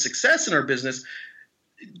epitome of success in our business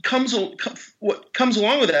what comes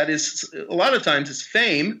along with that is a lot of times it's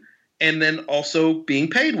fame and then also being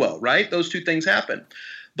paid well, right? Those two things happen.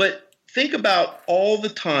 But think about all the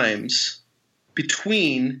times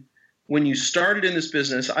between when you started in this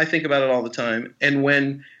business, I think about it all the time, and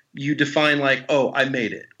when you define like, oh, I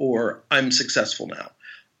made it, or I'm successful now.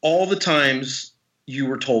 All the times you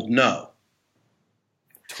were told no.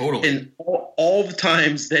 Totally. And all the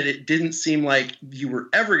times that it didn't seem like you were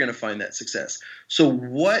ever going to find that success. So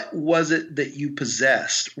what was it that you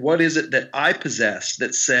possessed? What is it that I possessed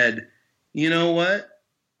that said, you know what?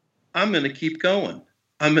 I'm going to keep going.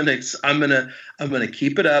 I'm going to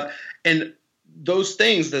keep it up. And those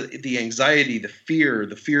things, the anxiety, the fear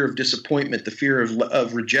of disappointment, the fear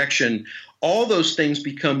of rejection, all those things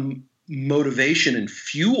become motivation and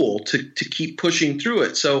fuel to keep pushing through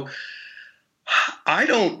it. So I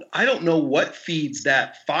don't know what feeds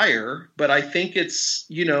that fire, but I think it's,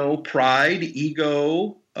 you know, pride,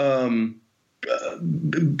 ego, the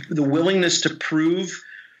willingness to prove,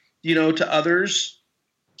 you know, to others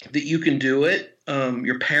that you can do it.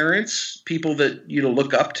 Your parents, people that you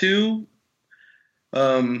look up to,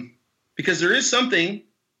 because there is something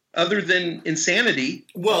other than insanity.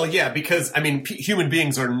 Well, yeah, because I mean, human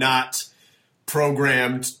beings are not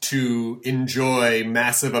programmed to enjoy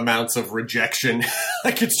massive amounts of rejection.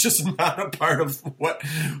 Like, it's just not a part of what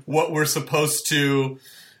we're supposed to,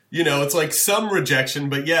 you know, it's like some rejection,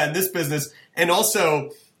 but yeah, in this business. And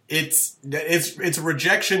also it's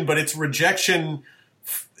rejection, but it's rejection.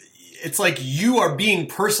 It's like you are being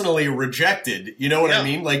personally rejected. You know what I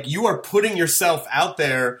mean? Like, you are putting yourself out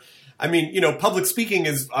there. I mean, you know, public speaking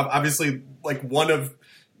is obviously like one of,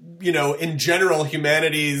 you know, in general,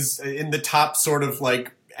 humanity's in the top sort of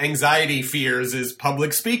like anxiety fears is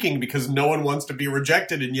public speaking, because no one wants to be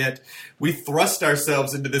rejected. And yet we thrust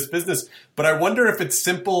ourselves into this business. But I wonder if it's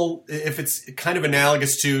simple, if it's kind of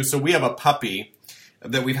analogous to, so we have a puppy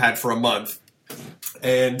that we've had for a month,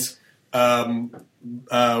 and Ryan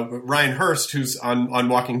Hurst, who's on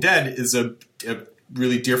Walking Dead, is a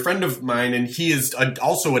really dear friend of mine, and he is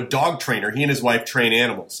also a dog trainer. He and his wife train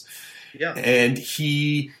animals. Yeah. And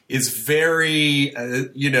he is very,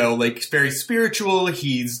 you know, like very spiritual.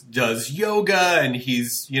 He does yoga, and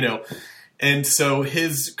he's, you know, and so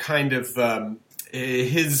his kind of,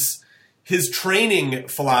 his training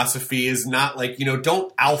philosophy is not like, you know,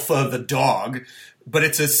 don't alpha the dog, but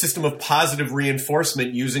it's a system of positive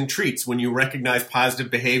reinforcement using treats. When you recognize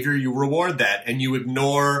positive behavior, you reward that, and you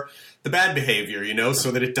ignore the bad behavior, you know,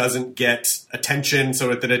 so that it doesn't get attention,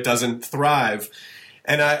 so that it doesn't thrive.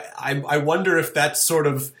 And I wonder if that's sort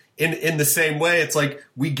of in the same way. It's like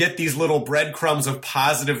we get these little breadcrumbs of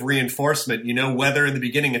positive reinforcement, you know, whether in the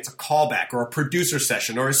beginning it's a callback or a producer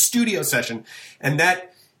session or a studio session, and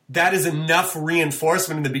that is enough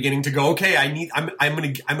reinforcement in the beginning to go, okay, I'm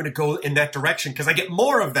gonna go in that direction because I get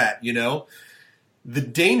more of that, you know. The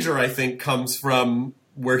danger, I think, comes from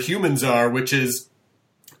where humans are, which is,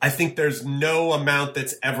 I think there's no amount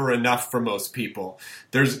that's ever enough for most people.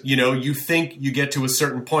 There's, you know, you think you get to a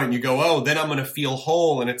certain point and you go, oh, then I'm going to feel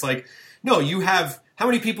whole. And it's like, no, you have, how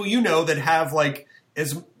many people you know that have like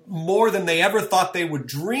as more than they ever thought they would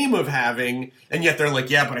dream of having, and yet they're like,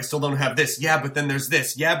 yeah, but I still don't have this. Yeah, but then there's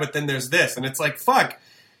this. Yeah, but then there's this. And it's like, fuck,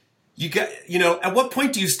 you know, at what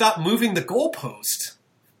point do you stop moving the goalpost?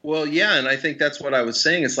 Well, yeah, and I think that's what I was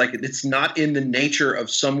saying. It's like it's not in the nature of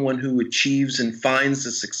someone who achieves and finds the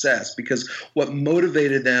success, because what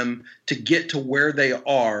motivated them to get to where they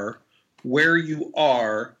are, where you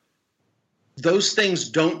are, those things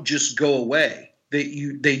don't just go away. They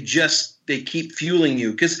keep fueling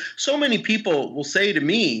you. Because so many people will say to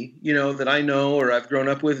me, you know, that I know or I've grown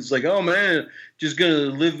up with, it's like, oh man, just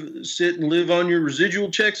gonna sit and live on your residual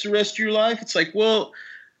checks the rest of your life. It's like, well,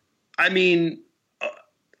 I mean,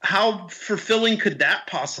 how fulfilling could that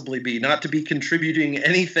possibly be, not to be contributing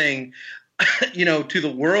anything, you know, to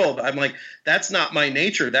the world? I'm like, that's not my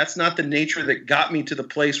nature. That's not the nature that got me to the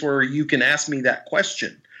place where you can ask me that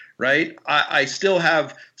question, right? I still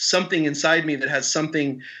have something inside me that has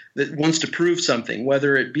something that wants to prove something,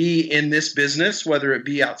 whether it be in this business, whether it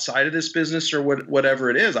be outside of this business, or whatever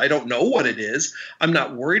it is. I don't know what it is. I'm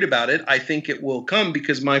not worried about it. I think it will come,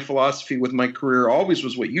 because my philosophy with my career always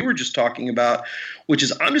was what you were just talking about, which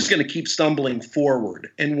is I'm just going to keep stumbling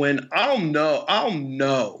forward. And when I'll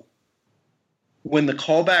know when the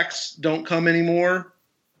callbacks don't come anymore,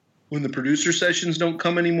 when the producer sessions don't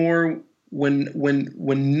come anymore,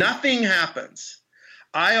 when nothing happens.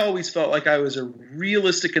 I always felt like I was a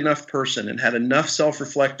realistic enough person and had enough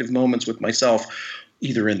self-reflective moments with myself,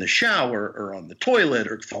 either in the shower or on the toilet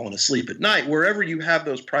or falling asleep at night, wherever you have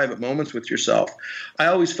those private moments with yourself. I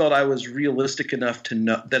always felt I was realistic enough to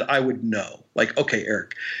know that I would know, like, okay,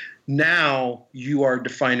 Eric, now you are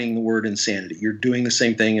defining the word insanity. You're doing the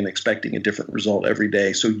same thing and expecting a different result every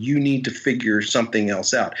day. So you need to figure something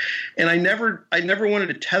else out. And I never wanted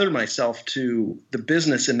to tether myself to the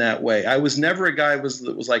business in that way. I was never a guy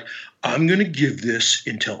that was like, I'm going to give this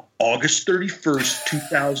until August 31st,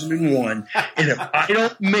 2001. And if I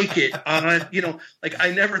don't make it on, like,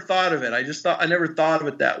 I never thought of it. I never thought of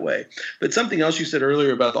it that way. But something else you said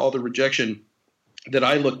earlier about all the rejection that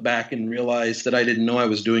I look back and realize that I didn't know I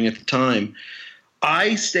was doing at the time.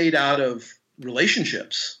 I stayed out of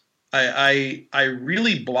relationships. I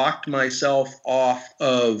really blocked myself off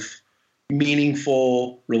of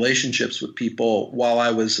meaningful relationships with people while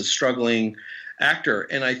I was a struggling actor.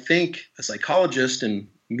 And I think a psychologist and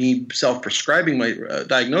me self-prescribing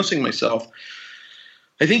diagnosing myself,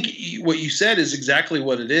 I think what you said is exactly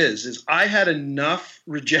what it is I had enough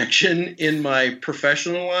rejection in my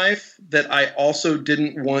professional life that I also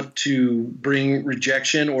didn't want to bring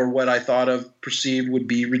rejection, or what I thought of perceived would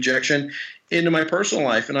be rejection, into my personal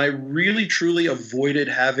life. And I really, truly avoided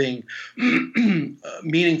having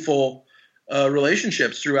meaningful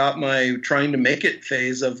relationships throughout my trying to make it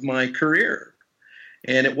phase of my career.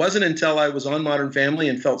 And it wasn't until I was on Modern Family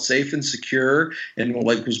and felt safe and secure and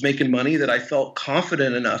was making money that I felt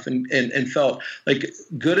confident enough and felt like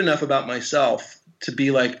good enough about myself to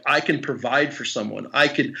be like, I can provide for someone. I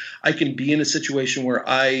can be in a situation where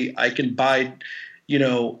I can buy,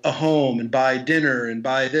 a home and buy dinner and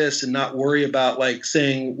buy this and not worry about like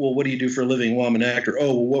saying, well, what do you do for a living? Well, I'm an actor.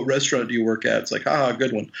 Oh, well, what restaurant do you work at? It's like,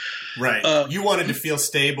 good one. Right. You wanted to feel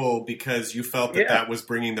stable because you felt that was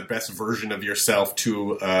bringing the best version of yourself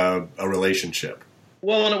to a relationship.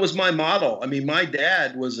 Well, and it was my model. I mean, my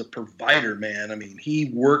dad was a provider, man. I mean, he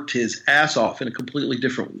worked his ass off in a completely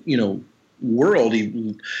different, world.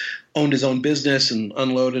 He owned his own business and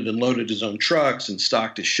unloaded and loaded his own trucks and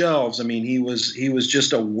stocked his shelves. I mean, he was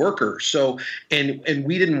just a worker. So, and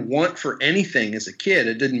we didn't want for anything as a kid.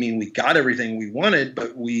 It didn't mean we got everything we wanted,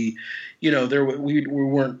 but we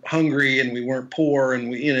weren't hungry and we weren't poor,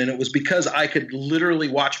 and and it was because I could literally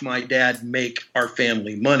watch my dad make our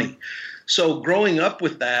family money. So growing up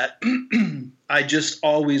with that, I just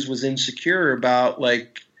always was insecure about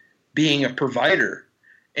like being a provider.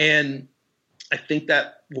 And I think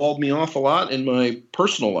that walled me off a lot in my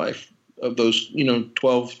personal life of those,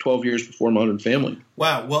 12 years before Modern Family.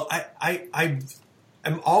 Wow. Well,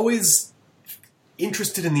 I'm always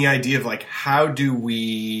interested in the idea of like, how do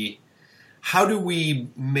we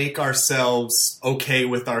make ourselves okay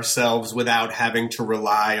with ourselves without having to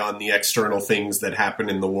rely on the external things that happen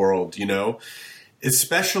in the world,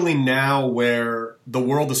 Especially now where the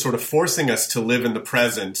world is sort of forcing us to live in the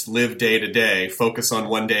present, live day to day, focus on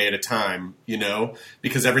one day at a time,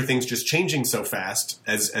 because everything's just changing so fast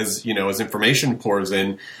as information pours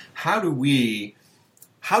in. How do we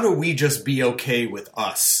just be okay with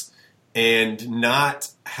us and not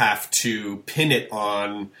have to pin it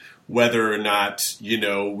on whether or not,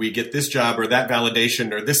 we get this job or that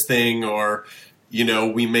validation or this thing, or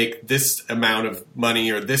we make this amount of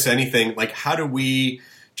money or this anything? Like, how do we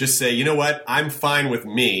just say, you know what, I'm fine with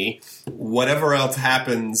me. Whatever else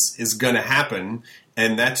happens is going to happen,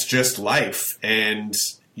 and that's just life. And,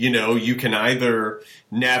 you can either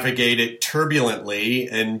navigate it turbulently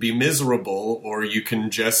and be miserable, or you can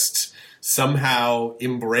just somehow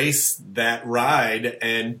embrace that ride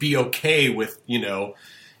and be okay with,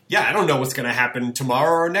 I don't know what's going to happen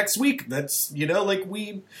tomorrow or next week. That's,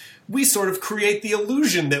 we sort of create the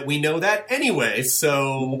illusion that we know that anyway.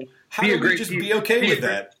 So how do we just be okay with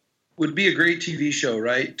that? Would be a great TV show,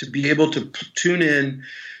 right? To be able to tune in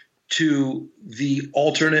to the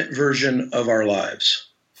alternate version of our lives.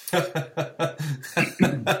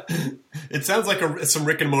 It sounds like some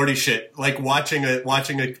Rick and Morty shit, like watching an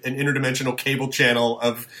interdimensional cable channel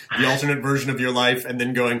of the alternate version of your life, and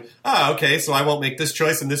then going, okay, so I won't make this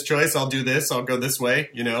choice and this choice. I'll do this. I'll go this way.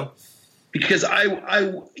 because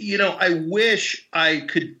I wish I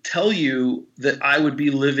could tell you that I would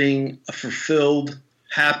be living a fulfilled,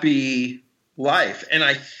 happy life. And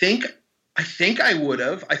I think I would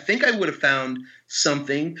have. I think I would have found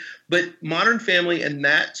something. But Modern Family and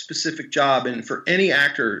that specific job, and for any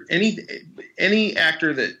actor, any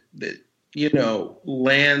actor that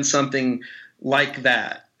lands something like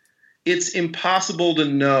that, it's impossible to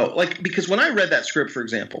know. Like, because when I read that script, for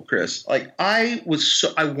example, Chris, like I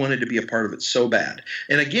wanted to be a part of it so bad.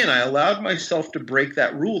 And again, I allowed myself to break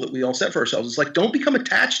that rule that we all set for ourselves. It's like, don't become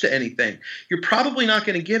attached to anything. You're probably not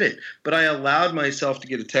going to get it. But I allowed myself to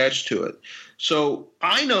get attached to it. So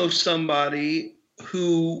I know somebody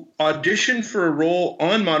who auditioned for a role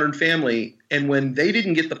on Modern Family, and when they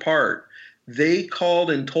didn't get the part, they called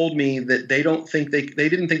and told me that they didn't think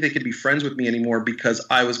they could be friends with me anymore because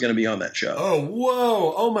I was going to be on that show. Oh,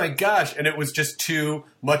 whoa. Oh my gosh. And it was just too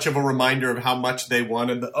much of a reminder of how much they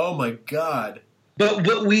wanted oh my God.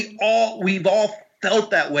 But we've all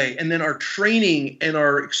felt that way. And then our training and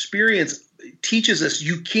our experience teaches us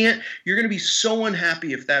you're going to be so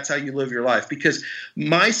unhappy if that's how you live your life, because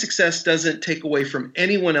my success doesn't take away from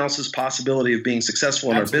anyone else's possibility of being successful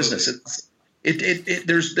in Absolutely. our business.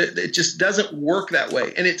 It just doesn't work that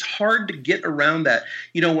way. And it's hard to get around that.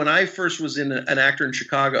 When I first was an actor in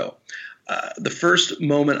Chicago, the first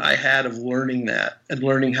moment I had of learning that and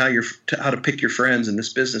learning how to pick your friends in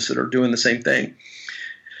this business that are doing the same thing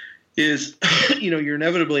is, you're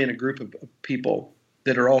inevitably in a group of people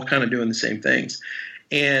that are all kind of doing the same things.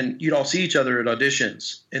 And you'd all see each other at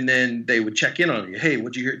auditions, and then they would check in on you. Hey,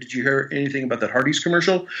 did you hear anything about that Hardee's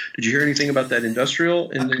commercial? Did you hear anything about that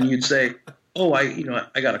industrial? And then you'd say, oh, I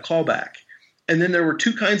got a call back. And then there were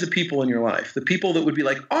two kinds of people in your life. The people that would be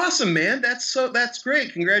like, awesome, man, that's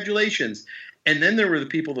great. Congratulations. And then there were the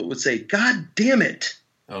people that would say, God damn it.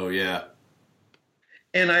 Oh, yeah.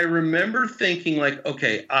 And I remember thinking like,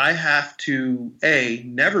 okay, I have to,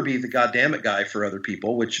 never be the goddamn guy for other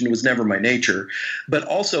people, which was never my nature, but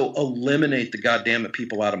also eliminate the goddamn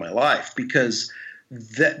people out of my life, because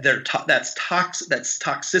that's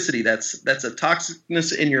toxicity. That's a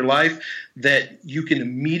toxicness in your life that you can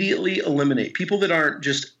immediately eliminate. People that aren't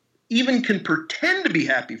just even can pretend to be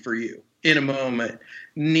happy for you in a moment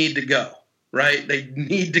need to go. Right? They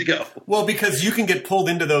need to go. Well, because you can get pulled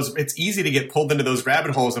into those. It's easy to get pulled into those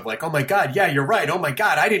rabbit holes of like, oh my God, yeah, you're right. Oh my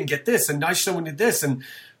God, I didn't get this, and someone did this, and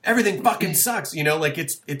everything fucking sucks. Like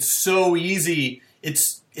it's so easy.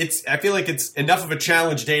 I feel like it's enough of a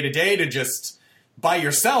challenge day to day to just by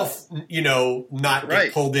yourself, not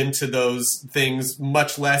get pulled into those things,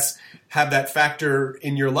 much less have that factor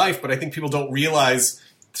in your life. But I think people don't realize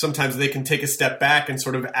sometimes they can take a step back and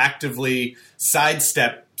sort of actively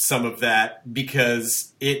sidestep some of that,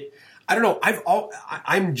 because I don't know.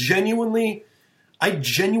 I genuinely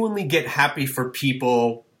get happy for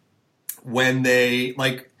people when they,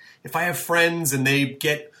 like, if I have friends and they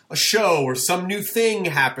get a show or some new thing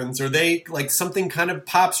happens or they like something kind of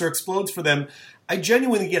pops or explodes for them, I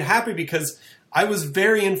genuinely get happy because I was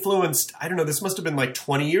very influenced. I don't know. This must have been like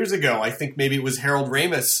 20 years ago. I think maybe it was Harold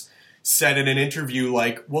Ramis said in an interview,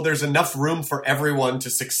 like, well, there's enough room for everyone to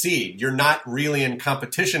succeed. You're not really in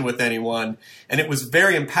competition with anyone. And it was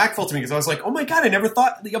very impactful to me because I was like, oh my God, I never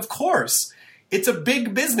thought, of course. It's a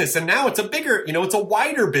big business, and now it's a bigger, it's a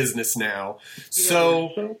wider business now.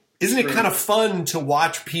 So isn't it kind of fun to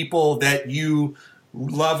watch people that you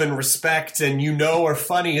love and respect and are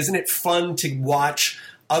funny? Isn't it fun to watch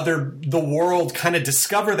the world kind of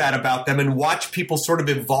discover that about them and watch people sort of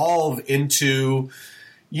evolve into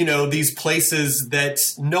these places that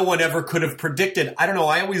no one ever could have predicted? I don't know.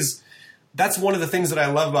 That's one of the things that I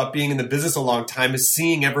love about being in the business a long time, is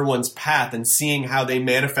seeing everyone's path and seeing how they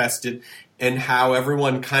manifested and how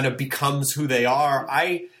everyone kind of becomes who they are.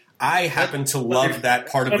 I happen to love that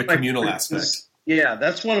part of the communal aspect. Yeah,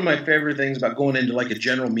 that's one of my favorite things about going into like a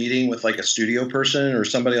general meeting with like a studio person or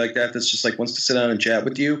somebody like that that's just like wants to sit down and chat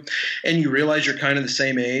with you, and you realize you're kind of the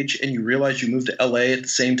same age, and you realize you moved to LA at the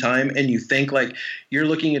same time, and you think like you're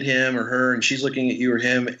looking at him or her and she's looking at you or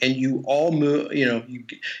him, and you all move,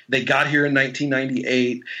 they got here in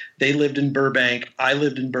 1998, they lived in Burbank, I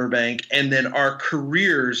lived in Burbank, and then our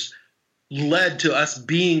careers led to us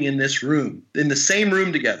being in this room, in the same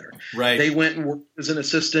room together. Right. They went and worked as an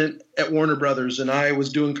assistant at Warner Brothers, and I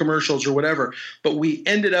was doing commercials or whatever, but we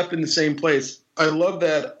ended up in the same place. I love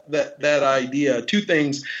that idea. Two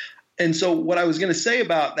things. And so what I was going to say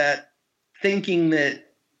about that, thinking that,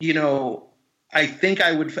 I think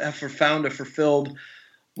I would have found a fulfilled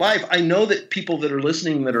life. I know that people that are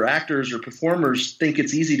listening that are actors or performers think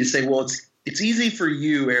it's easy to say, well, it's easy for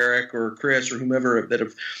you, Eric or Chris or whomever that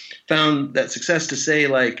have found that success, to say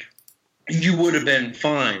like, you would have been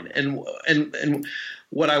fine. And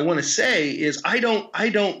what I want to say is I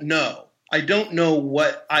don't know. I don't know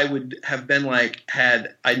what I would have been like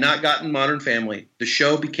had I not gotten Modern Family. The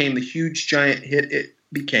show became the huge giant hit it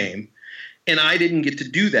became, and I didn't get to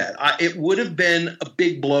do that. It would have been a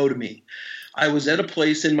big blow to me. I was at a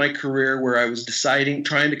place in my career where I was trying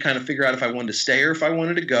to kind of figure out if I wanted to stay or if I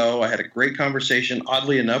wanted to go. I had a great conversation,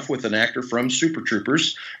 oddly enough, with an actor from Super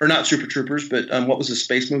Troopers, or not Super Troopers, but what was the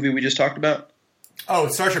space movie we just talked about? Oh,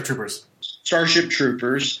 Starship Troopers. Starship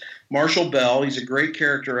Troopers. Marshall Bell. He's a great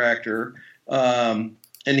character actor. And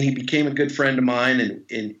he became a good friend of mine,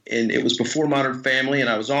 and it was before Modern Family, and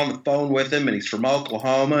I was on the phone with him, and he's from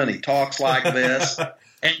Oklahoma, and he talks like this.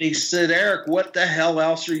 And he said, Eric, what the hell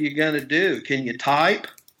else are you going to do? Can you type?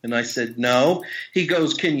 And I said, no. He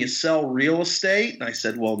goes, can you sell real estate? And I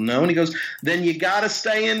said, well, no. And he goes, then you got to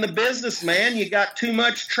stay in the business, man. You got too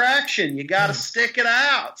much traction. You got to stick it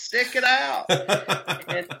out. Stick it out.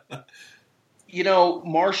 And, you know,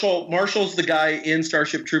 Marshall's the guy in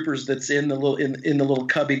Starship Troopers that's in the little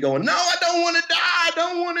cubby going, no, I don't want to die. I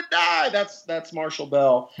don't want to die. That's Marshall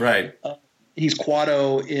Bell. Right. He's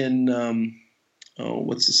Quado in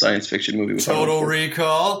what's the science fiction movie? Total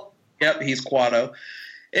Recall. Yep, he's Quado.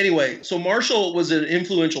 Anyway, so Marshall was an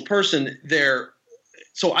influential person there.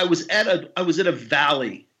 So I was at a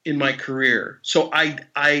valley in my career. So I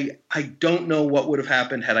don't know what would have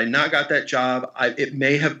happened had I not got that job. It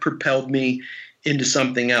may have propelled me into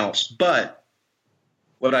something else. But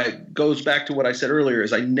goes back to what I said earlier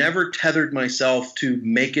is I never tethered myself to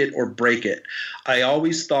make it or break it. I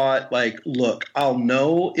always thought, like, look, I'll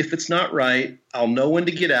know if it's not right. I'll know when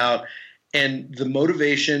to get out. And the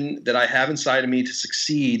motivation that I have inside of me to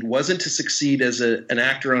succeed wasn't to succeed as an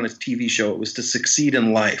actor on a TV show. It was to succeed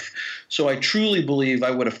in life. So I truly believe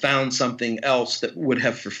I would have found something else that would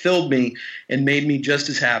have fulfilled me and made me just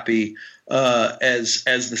as happy as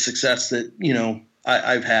the success that, you know,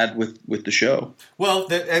 I've had with the show. Well,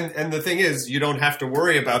 and the thing is, you don't have to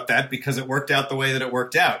worry about that because it worked out the way that it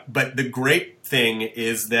worked out. But the great thing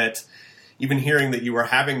is that even hearing that you were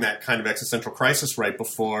having that kind of existential crisis right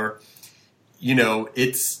before, you know,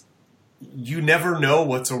 you never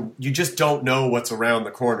know you just don't know what's around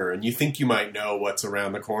the corner. And you think you might know what's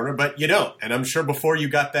around the corner, but you don't. And I'm sure before you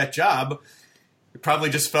got that job, it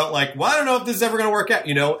probably just felt like, well, I don't know if this is ever going to work out,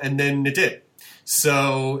 you know, and then it did.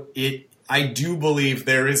 So I do believe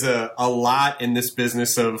there is a lot in this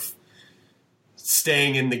business of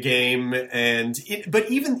staying in the game,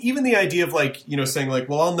 but even the idea of, like, you know, saying like,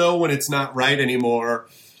 well, I'll know when it's not right anymore.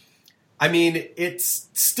 I mean, it's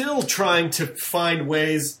still trying to find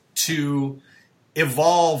ways to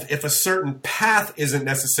evolve. If a certain path isn't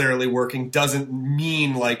necessarily working, doesn't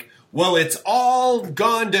mean like, well, it's all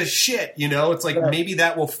gone to shit. You know, it's like maybe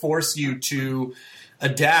that will force you to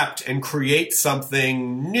adapt and create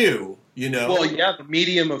something new. You know? Well, yeah, the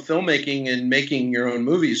medium of filmmaking and making your own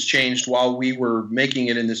movies changed while we were making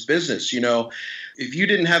it in this business. You know, if you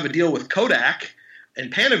didn't have a deal with Kodak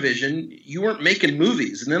and Panavision, you weren't making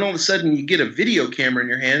movies. And then all of a sudden you get a video camera in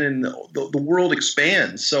your hand and the world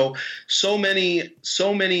expands. So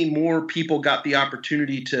many more people got the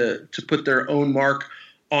opportunity to put their own mark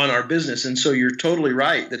on our business. And so you're totally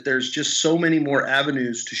right that there's just so many more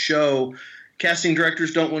avenues to show. Casting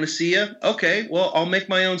directors don't want to see you. Okay, well, I'll make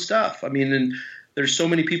my own stuff. I mean, and there's so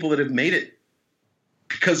many people that have made it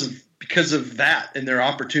because of that and their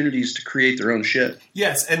opportunities to create their own shit.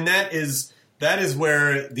 Yes, and that is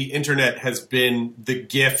where the internet has been the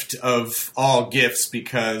gift of all gifts,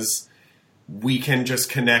 because we can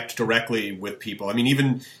just connect directly with people. I mean,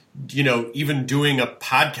 even doing a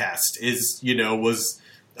podcast was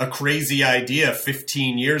a crazy idea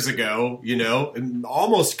 15 years ago, you know, and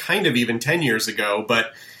almost kind of even 10 years ago.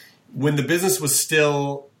 But when the business was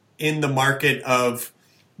still in the market of,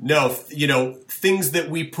 no, you know, things that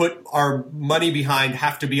we put our money behind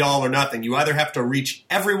have to be all or nothing. You either have to reach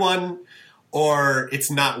everyone or it's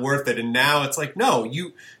not worth it. And now it's like, no,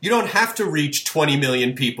 you don't have to reach 20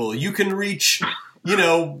 million people. You can reach, you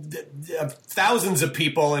know, thousands of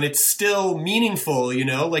people and it's still meaningful, you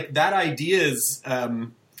know, like that idea is,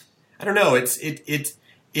 I don't know. It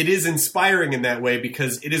is inspiring in that way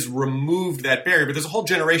because it has removed that barrier. But there's a whole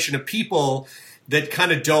generation of people that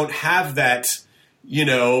kind of don't have that. You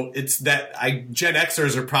know, it's that Gen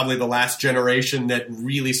Xers are probably the last generation that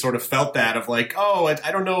really sort of felt that of like, oh,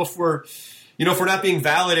 I don't know if we're not being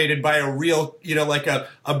validated by a real, you know, like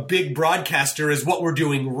a big broadcaster is what we're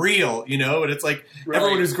doing real, you know, and it's like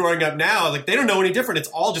Everyone who's growing up now, like they don't know any different. It's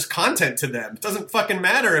all just content to them. It doesn't fucking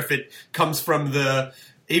matter if it comes from the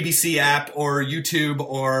ABC app or YouTube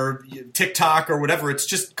or TikTok or whatever. It's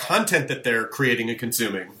just content that they're creating and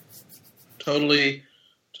consuming. Totally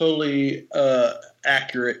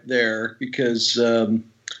accurate there, because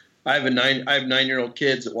I have 9-year-old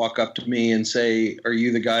kids that walk up to me and say, "Are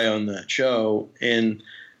you the guy on that show?" And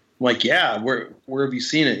I'm like, "Yeah, where have you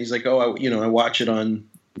seen it?" He's like, "Oh, I watch it on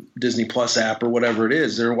Disney Plus app or whatever it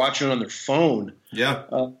is." They're watching it on their phone. Yeah.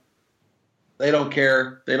 They don't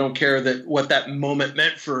care. They don't care that what that moment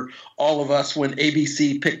meant for all of us when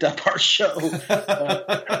ABC picked up our show.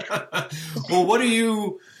 Well,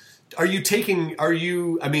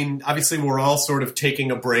 obviously we're all sort of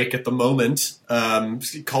taking a break at the moment.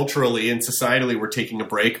 Culturally and societally, we're taking a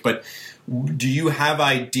break. But do you have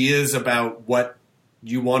ideas about what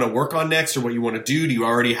you want to work on next or what you want to do? Do you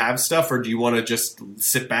already have stuff, or do you want to just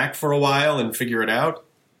sit back for a while and figure it out?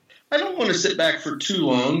 I don't want to sit back for too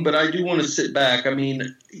long, but I do want to sit back. I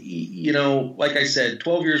mean, like I said,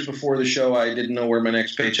 12 years before the show, I didn't know where my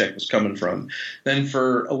next paycheck was coming from. Then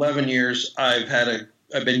for 11 years, I've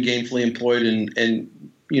been gainfully employed and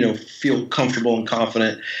feel comfortable and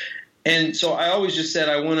confident. And so I always just said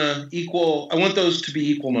I want those to be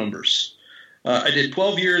equal numbers. I did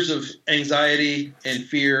 12 years of anxiety and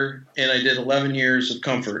fear, and I did 11 years of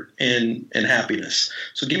comfort and happiness.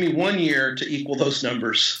 So give me 1 year to equal those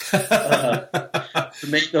numbers, to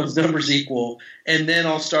make those numbers equal, and then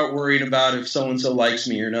I'll start worrying about if so-and-so likes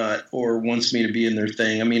me or not, or wants me to be in their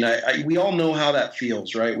thing. I mean, we all know how that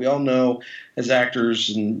feels, right? We all know as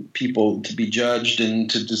actors and people to be judged and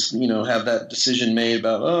to just, have that decision made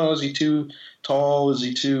about, oh, is he too tall? Is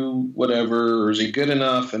he too whatever? Or is he good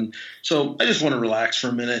enough? And so I just want to relax for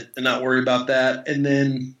a minute and not worry about that, and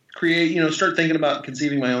then create, start thinking about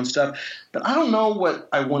conceiving my own stuff. But I don't know what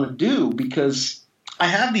I want to do, because I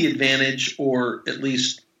have the advantage, or at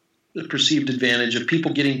least the perceived advantage, of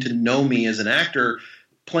people getting to know me as an actor,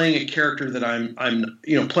 playing a character that I'm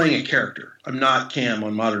playing a character. I'm not Cam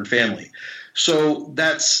on Modern Family. So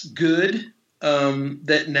that's good.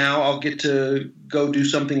 That now I'll get to go do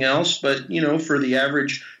something else. But, for the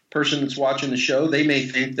average person that's watching the show, they may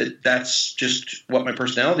think that that's just what my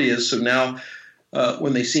personality is. So now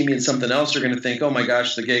when they see me in something else, they're going to think, oh, my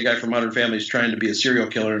gosh, the gay guy from Modern Family is trying to be a serial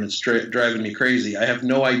killer, and it's driving me crazy. I have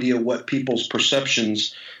no idea what people's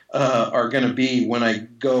perceptions are going to be when I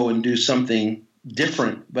go and do something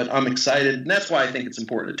different. But I'm excited. And that's why I think it's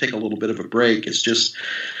important to take a little bit of a break. It's just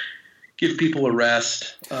give people a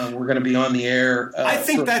rest. We're going to be on the air. I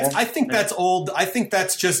think that's old. I think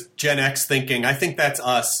that's just Gen X thinking. I think that's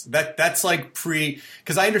us. That's like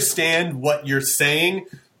because I understand what you're saying,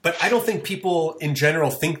 but I don't think people in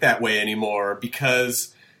general think that way anymore,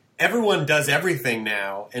 because everyone does everything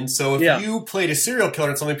now. And so if you played a serial killer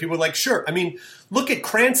and something, people are like, sure. I mean, look at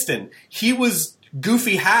Cranston. He was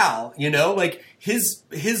Goofy Hal, like his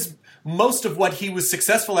most of what he was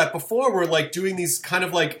successful at before were like doing these kind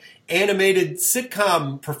of like animated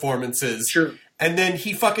sitcom performances. Sure. And then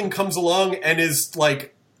he fucking comes along and is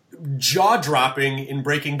like jaw-dropping in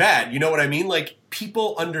Breaking Bad. You know what I mean? Like,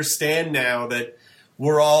 people understand now that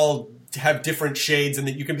we're all have different shades and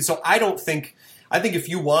that you can be. So I think if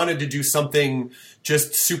you wanted to do something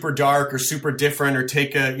just super dark or super different, or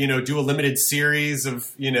take do a limited series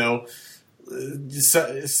of,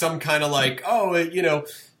 some kind of like,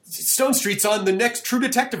 Stonestreet's on the next True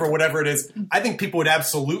Detective or whatever it is, I think people would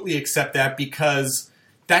absolutely accept that, because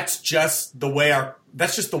that's just the way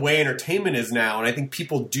entertainment is now, and I think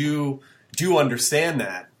people do understand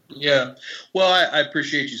that. Yeah. Well, I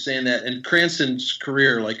appreciate you saying that. And Cranston's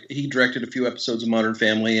career, like, he directed a few episodes of Modern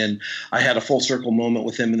Family, and I had a full circle moment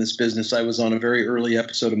with him in this business. I was on a very early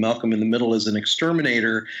episode of Malcolm in the Middle as an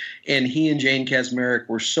exterminator, and he and Jane Kasmerick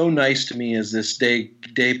were so nice to me as this day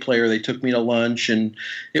player. They took me to lunch, and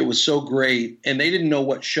it was so great. And they didn't know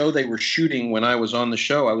what show they were shooting when I was on the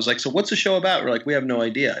show. I was like, so what's the show about? We're like, we have no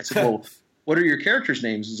idea. I said, well, what are your characters'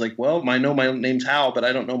 names? He's like, well, I know my name's Hal, but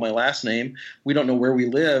I don't know my last name. We don't know where we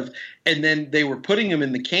live. And then they were putting him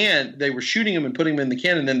in the can. They were shooting him and putting him in the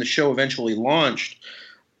can, and then the show eventually launched.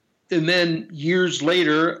 And then years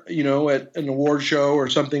later, at an award show or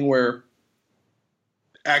something where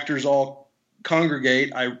actors all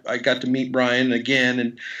congregate, I got to meet Brian again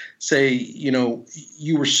and say,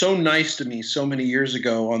 you were so nice to me so many years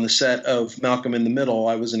ago on the set of Malcolm in the Middle.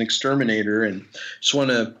 I was an exterminator, and just want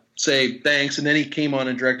to say thanks. And then he came on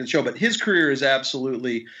and directed the show. But his career is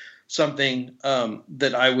absolutely something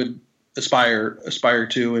that I would aspire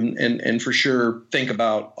to and for sure think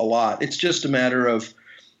about a lot. It's just a matter of,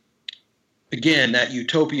 again, that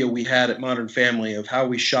utopia we had at Modern Family of how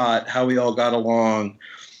we shot, how we all got along,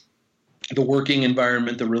 the working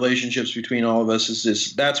environment, the relationships between all of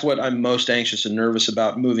us that's what I'm most anxious and nervous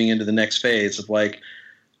about moving into the next phase of, like,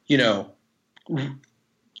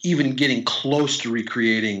 even getting close to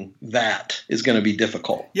recreating that is going to be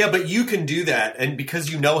difficult. Yeah, but you can do that, and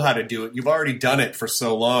because you know how to do it, you've already done it for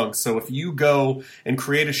so long. So if you go and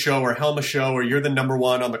create a show or helm a show, or you're the number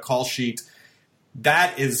one on the call sheet,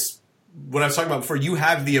 that is what I was talking about before. You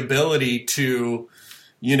have the ability to,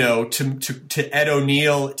 to Ed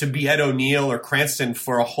O'Neill, to be Ed O'Neill or Cranston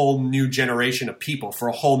for a whole new generation of people, for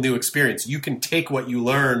a whole new experience. You can take what you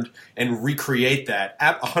learned and recreate that.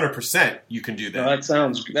 At 100%, you can do that.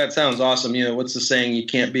 That sounds awesome. What's the saying? You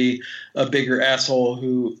can't be a bigger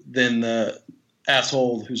asshole than the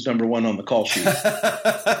asshole who's number one on the call sheet.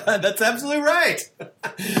 That's absolutely right.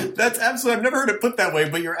 I've never heard it put that way,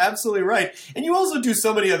 but you're absolutely right. And you also do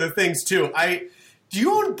so many other things too. Do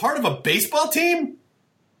you own part of a baseball team?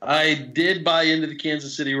 I did buy into the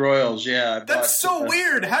Kansas City Royals. Yeah, that's so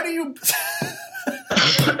weird. How do you?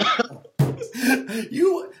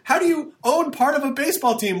 How do you own part of a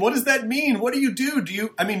baseball team? What does that mean? What do you do?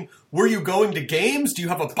 Were you going to games? Do you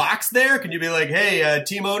have a box there? Can you be like, hey,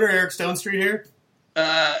 team owner Eric Stonestreet here?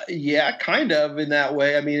 Yeah, kind of in that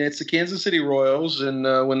way. It's the Kansas City Royals, and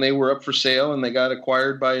when they were up for sale and they got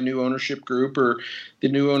acquired by a new ownership group, or the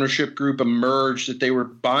new ownership group emerged that they were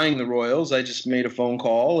buying the Royals, I just made a phone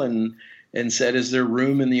call and said, is there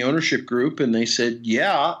room in the ownership group? And they said,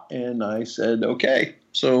 yeah. And I said, okay.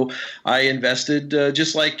 So I invested,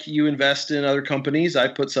 just like you invest in other companies. I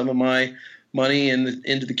put some of my money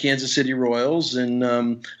into the Kansas City Royals, and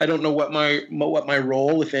I don't know what my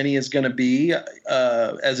role, if any, is going to be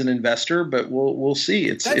as an investor, but we'll see.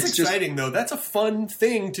 It's exciting, though. That's a fun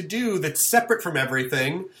thing to do. That's separate from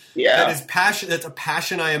everything. Yeah, that is passion. That's a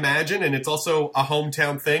passion, I imagine, and it's also a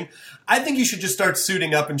hometown thing. I think you should just start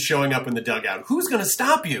suiting up and showing up in the dugout. Who's going to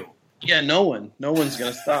stop you? Yeah, no one. No one's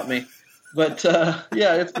going to stop me. But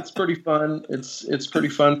it's pretty fun. It's pretty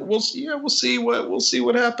fun. We'll see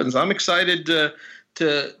what happens. I'm excited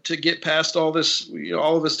to get past all this.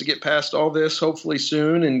 All of us to get past all this, hopefully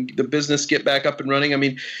soon, and the business get back up and running.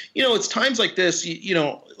 It's times like this.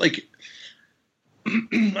 Like I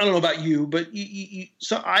don't know about you, but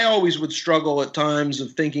so I always would struggle at times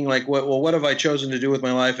of thinking like, what have I chosen to do with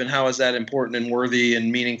my life, and how is that important and worthy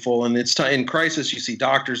and meaningful? And it's in crisis, you see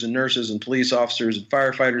doctors and nurses and police officers and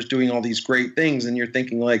firefighters doing all these great things, and you're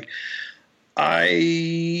thinking like,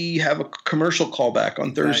 I have a commercial callback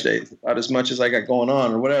on Thursday, right, about as much as I got going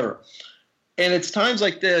on or whatever. And it's times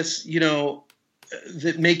like this,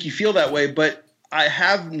 that make you feel that way, but I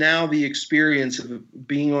have now the experience of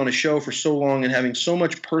being on a show for so long and having so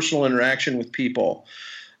much personal interaction with people,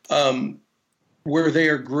 where they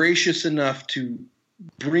are gracious enough to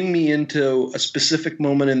bring me into a specific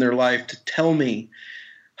moment in their life to tell me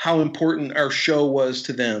how important our show was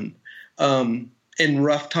to them, in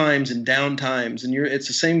rough times and down times. And it's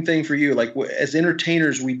the same thing for you. Like, as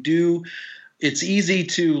entertainers, it's easy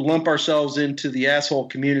to lump ourselves into the asshole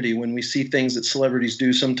community when we see things that celebrities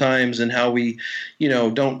do sometimes, and how we,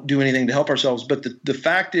 don't do anything to help ourselves. But the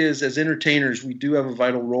fact is, as entertainers, we do have a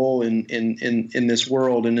vital role in this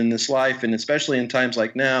world and in this life, and especially in times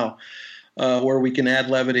like now, where we can add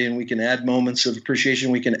levity and we can add moments of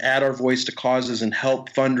appreciation. We can add our voice to causes and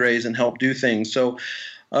help fundraise and help do things. So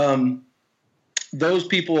those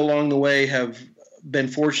people along the way have been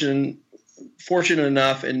fortunate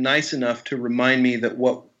enough and nice enough to remind me that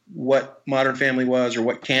what Modern Family was, or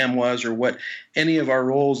what Cam was, or what any of our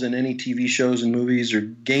roles in any TV shows and movies or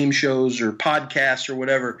game shows or podcasts or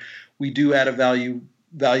whatever, we do add a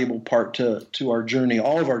valuable part to our journey,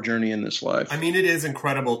 all of our journey in this life. It is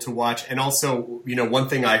incredible to watch. And also, one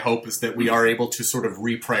thing I hope is that we are able to sort of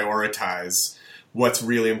reprioritize what's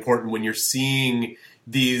really important when you're seeing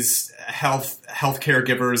these health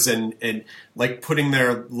caregivers and like putting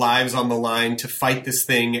their lives on the line to fight this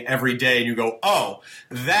thing every day, and you go, oh,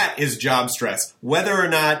 that is job stress. Whether or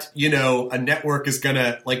not, a network is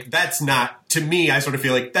gonna, like, that's not, to me, I sort of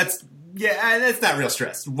feel like that's not real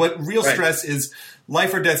stress. What real stress is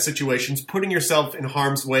life or death situations, putting yourself in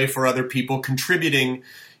harm's way for other people, contributing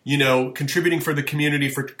for the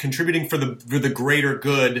community, contributing for the greater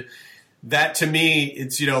good. That, to me,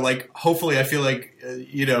 it's, hopefully I feel like,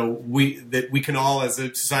 we can all as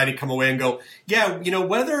a society come away and go, yeah,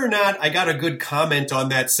 whether or not I got a good comment on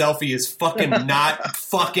that selfie is fucking not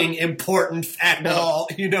fucking important at all.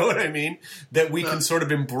 You know what I mean? That we can sort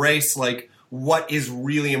of embrace, like, what is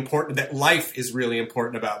really important, that life is really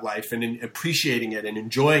important about life, and in appreciating it and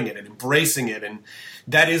enjoying it and embracing it. And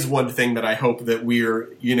that is one thing that I hope that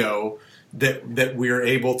we're, that we're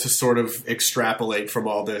able to sort of extrapolate from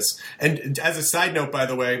all this. And as a side note, by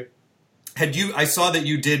the way, I saw that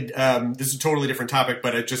you did, this is a totally different topic,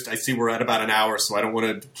 but I see we're at about an hour, so I don't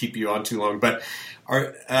want to keep you on too long. But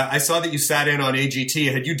I saw that you sat in on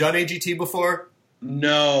AGT. Had you done AGT before?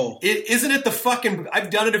 No. Isn't it I've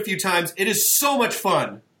done it a few times. It is so much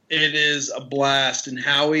fun. It is a blast. And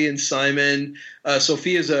Howie and Simon,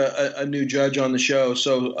 Sophia's a new judge on the show.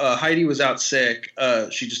 So Heidi was out sick.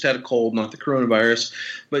 She just had a cold, not the coronavirus,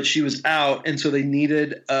 but she was out. And so they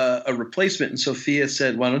needed a replacement. And Sophia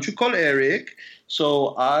said, why don't you call Eric? So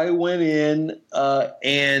I went in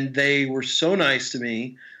and they were so nice to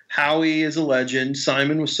me. Howie is a legend.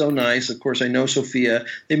 Simon was so nice. Of course, I know Sophia.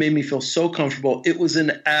 They made me feel so comfortable. It was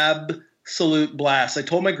an absolute blast. I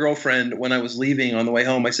told my girlfriend when I was leaving on the way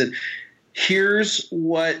home, I said, here's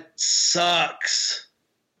what sucks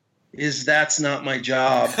is that's not my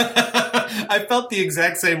job. I felt the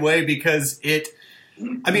exact same way because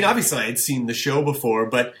obviously I had seen the show before,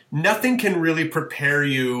 but nothing can really prepare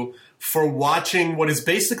you for watching what is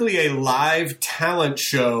basically a live talent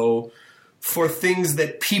show for things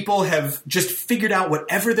that people have just figured out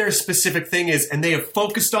whatever their specific thing is, and they have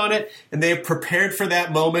focused on it, and they have prepared for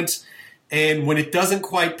that moment. And when it doesn't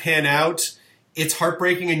quite pan out, it's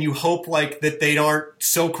heartbreaking, and you hope that they aren't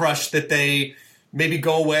so crushed that they maybe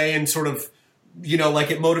go away and sort of,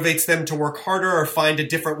 it motivates them to work harder or find a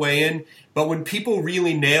different way in. But when people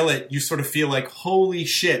really nail it, you sort of feel like, holy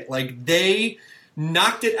shit, they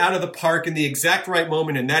knocked it out of the park in the exact right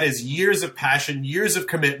moment, and that is years of passion, years of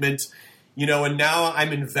commitment, and now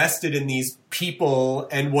I'm invested in these people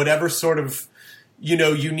and whatever sort of,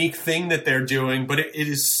 unique thing that they're doing. But it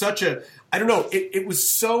is such I don't know, it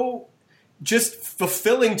was so just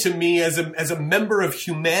fulfilling to me as a member of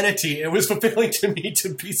humanity. It was fulfilling to me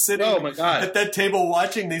to be sitting at that table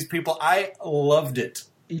watching these people. I loved it.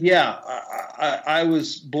 Yeah, I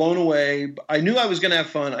was blown away. I knew I was going to have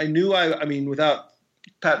fun. I knew without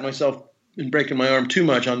patting myself and breaking my arm too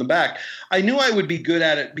much on the back, I knew I would be good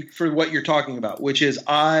at it for what you're talking about, which is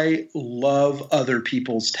I love other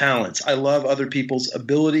people's talents. I love other people's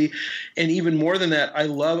ability. And even more than that, I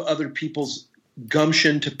love other people's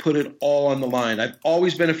gumption to put it all on the line. I've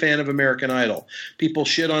always been a fan of American Idol. People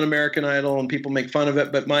shit on American Idol and people make fun of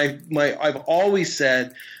it. But I've always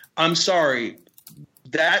said, I'm sorry,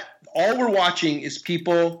 that all we're watching is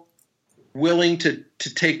people willing to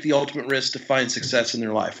take the ultimate risk to find success in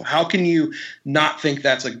their life. How can you not think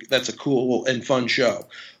that's a cool and fun show?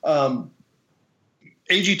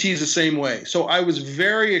 AGT is the same way. So I was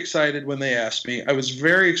very excited when they asked me. I was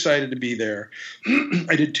very excited to be there.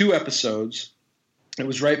 I did 2 episodes. It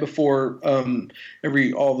was right before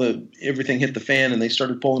everything hit the fan and they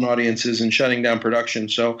started pulling audiences and shutting down production.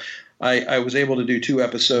 So I was able to do 2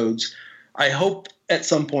 episodes. I hope at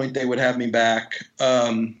some point they would have me back.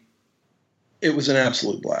 It was an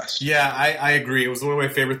absolute blast. Yeah, I agree. It was one of my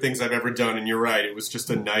favorite things I've ever done, and you're right. It was just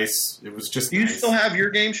Do you still have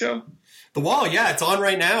your game show? The Wall, yeah, it's on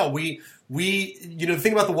right now. We the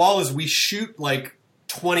thing about The Wall is we shoot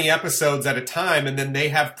 20 episodes at a time, and then they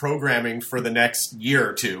have programming for the next year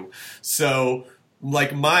or two. So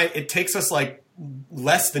it takes us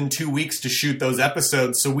less than 2 weeks to shoot those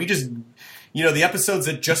episodes. So we just, the episodes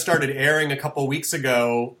that just started airing a couple weeks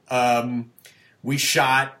ago, we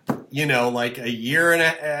shot, a year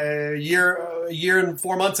and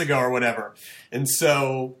 4 months ago or whatever. And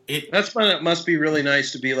so that's fun. It must be really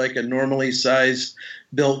nice to be a normally sized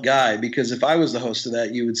built guy, because if I was the host of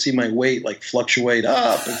that, you would see my weight fluctuate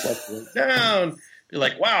up and fluctuate down. You're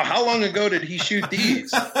like, wow, how long ago did he shoot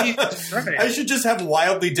these? Right. I should just have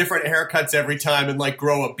wildly different haircuts every time and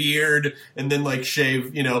grow a beard and then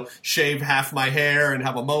shave half my hair and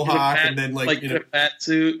have a mohawk and then a fat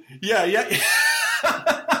suit. Yeah.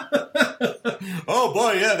 Oh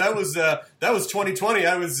boy, yeah, that was 2020.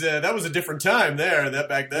 That was a different time there. That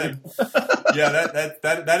back then. Yeah,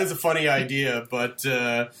 that is a funny idea, but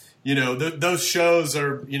those shows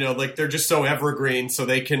are they're just so evergreen, so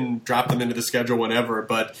they can drop them into the schedule whenever.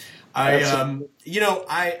 But I know you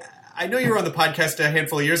were on the podcast a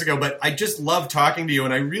handful of years ago, but I just love talking to you,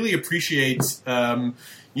 and I really appreciate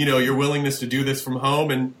your willingness to do this from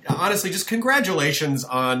home. And honestly, just congratulations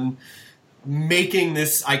on making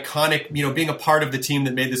this iconic, being a part of the team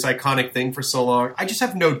that made this iconic thing for so long. I just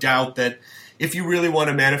have no doubt that if you really want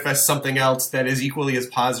to manifest something else that is equally as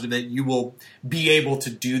positive, that you will be able to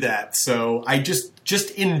do that. So I just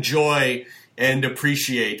enjoy and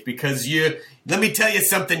appreciate, because let me tell you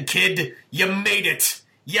something, kid, you made it.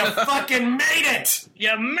 You fucking made it.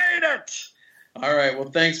 You made it. All right. Well,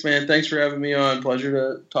 thanks, man. Thanks for having me on. Pleasure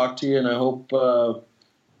to talk to you. And I hope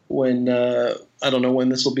I don't know when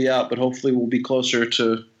this will be out, but hopefully we'll be closer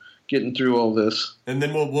to getting through all this. And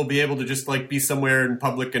then we'll be able to just like be somewhere in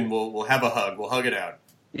public and we'll have a hug. We'll hug it out.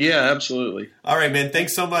 Yeah, absolutely. All right, man.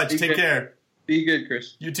 Thanks so much. Take care. Be good,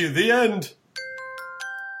 Chris. You too. The end.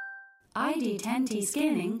 ID10T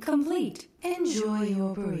scanning complete. Enjoy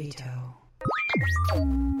your burrito.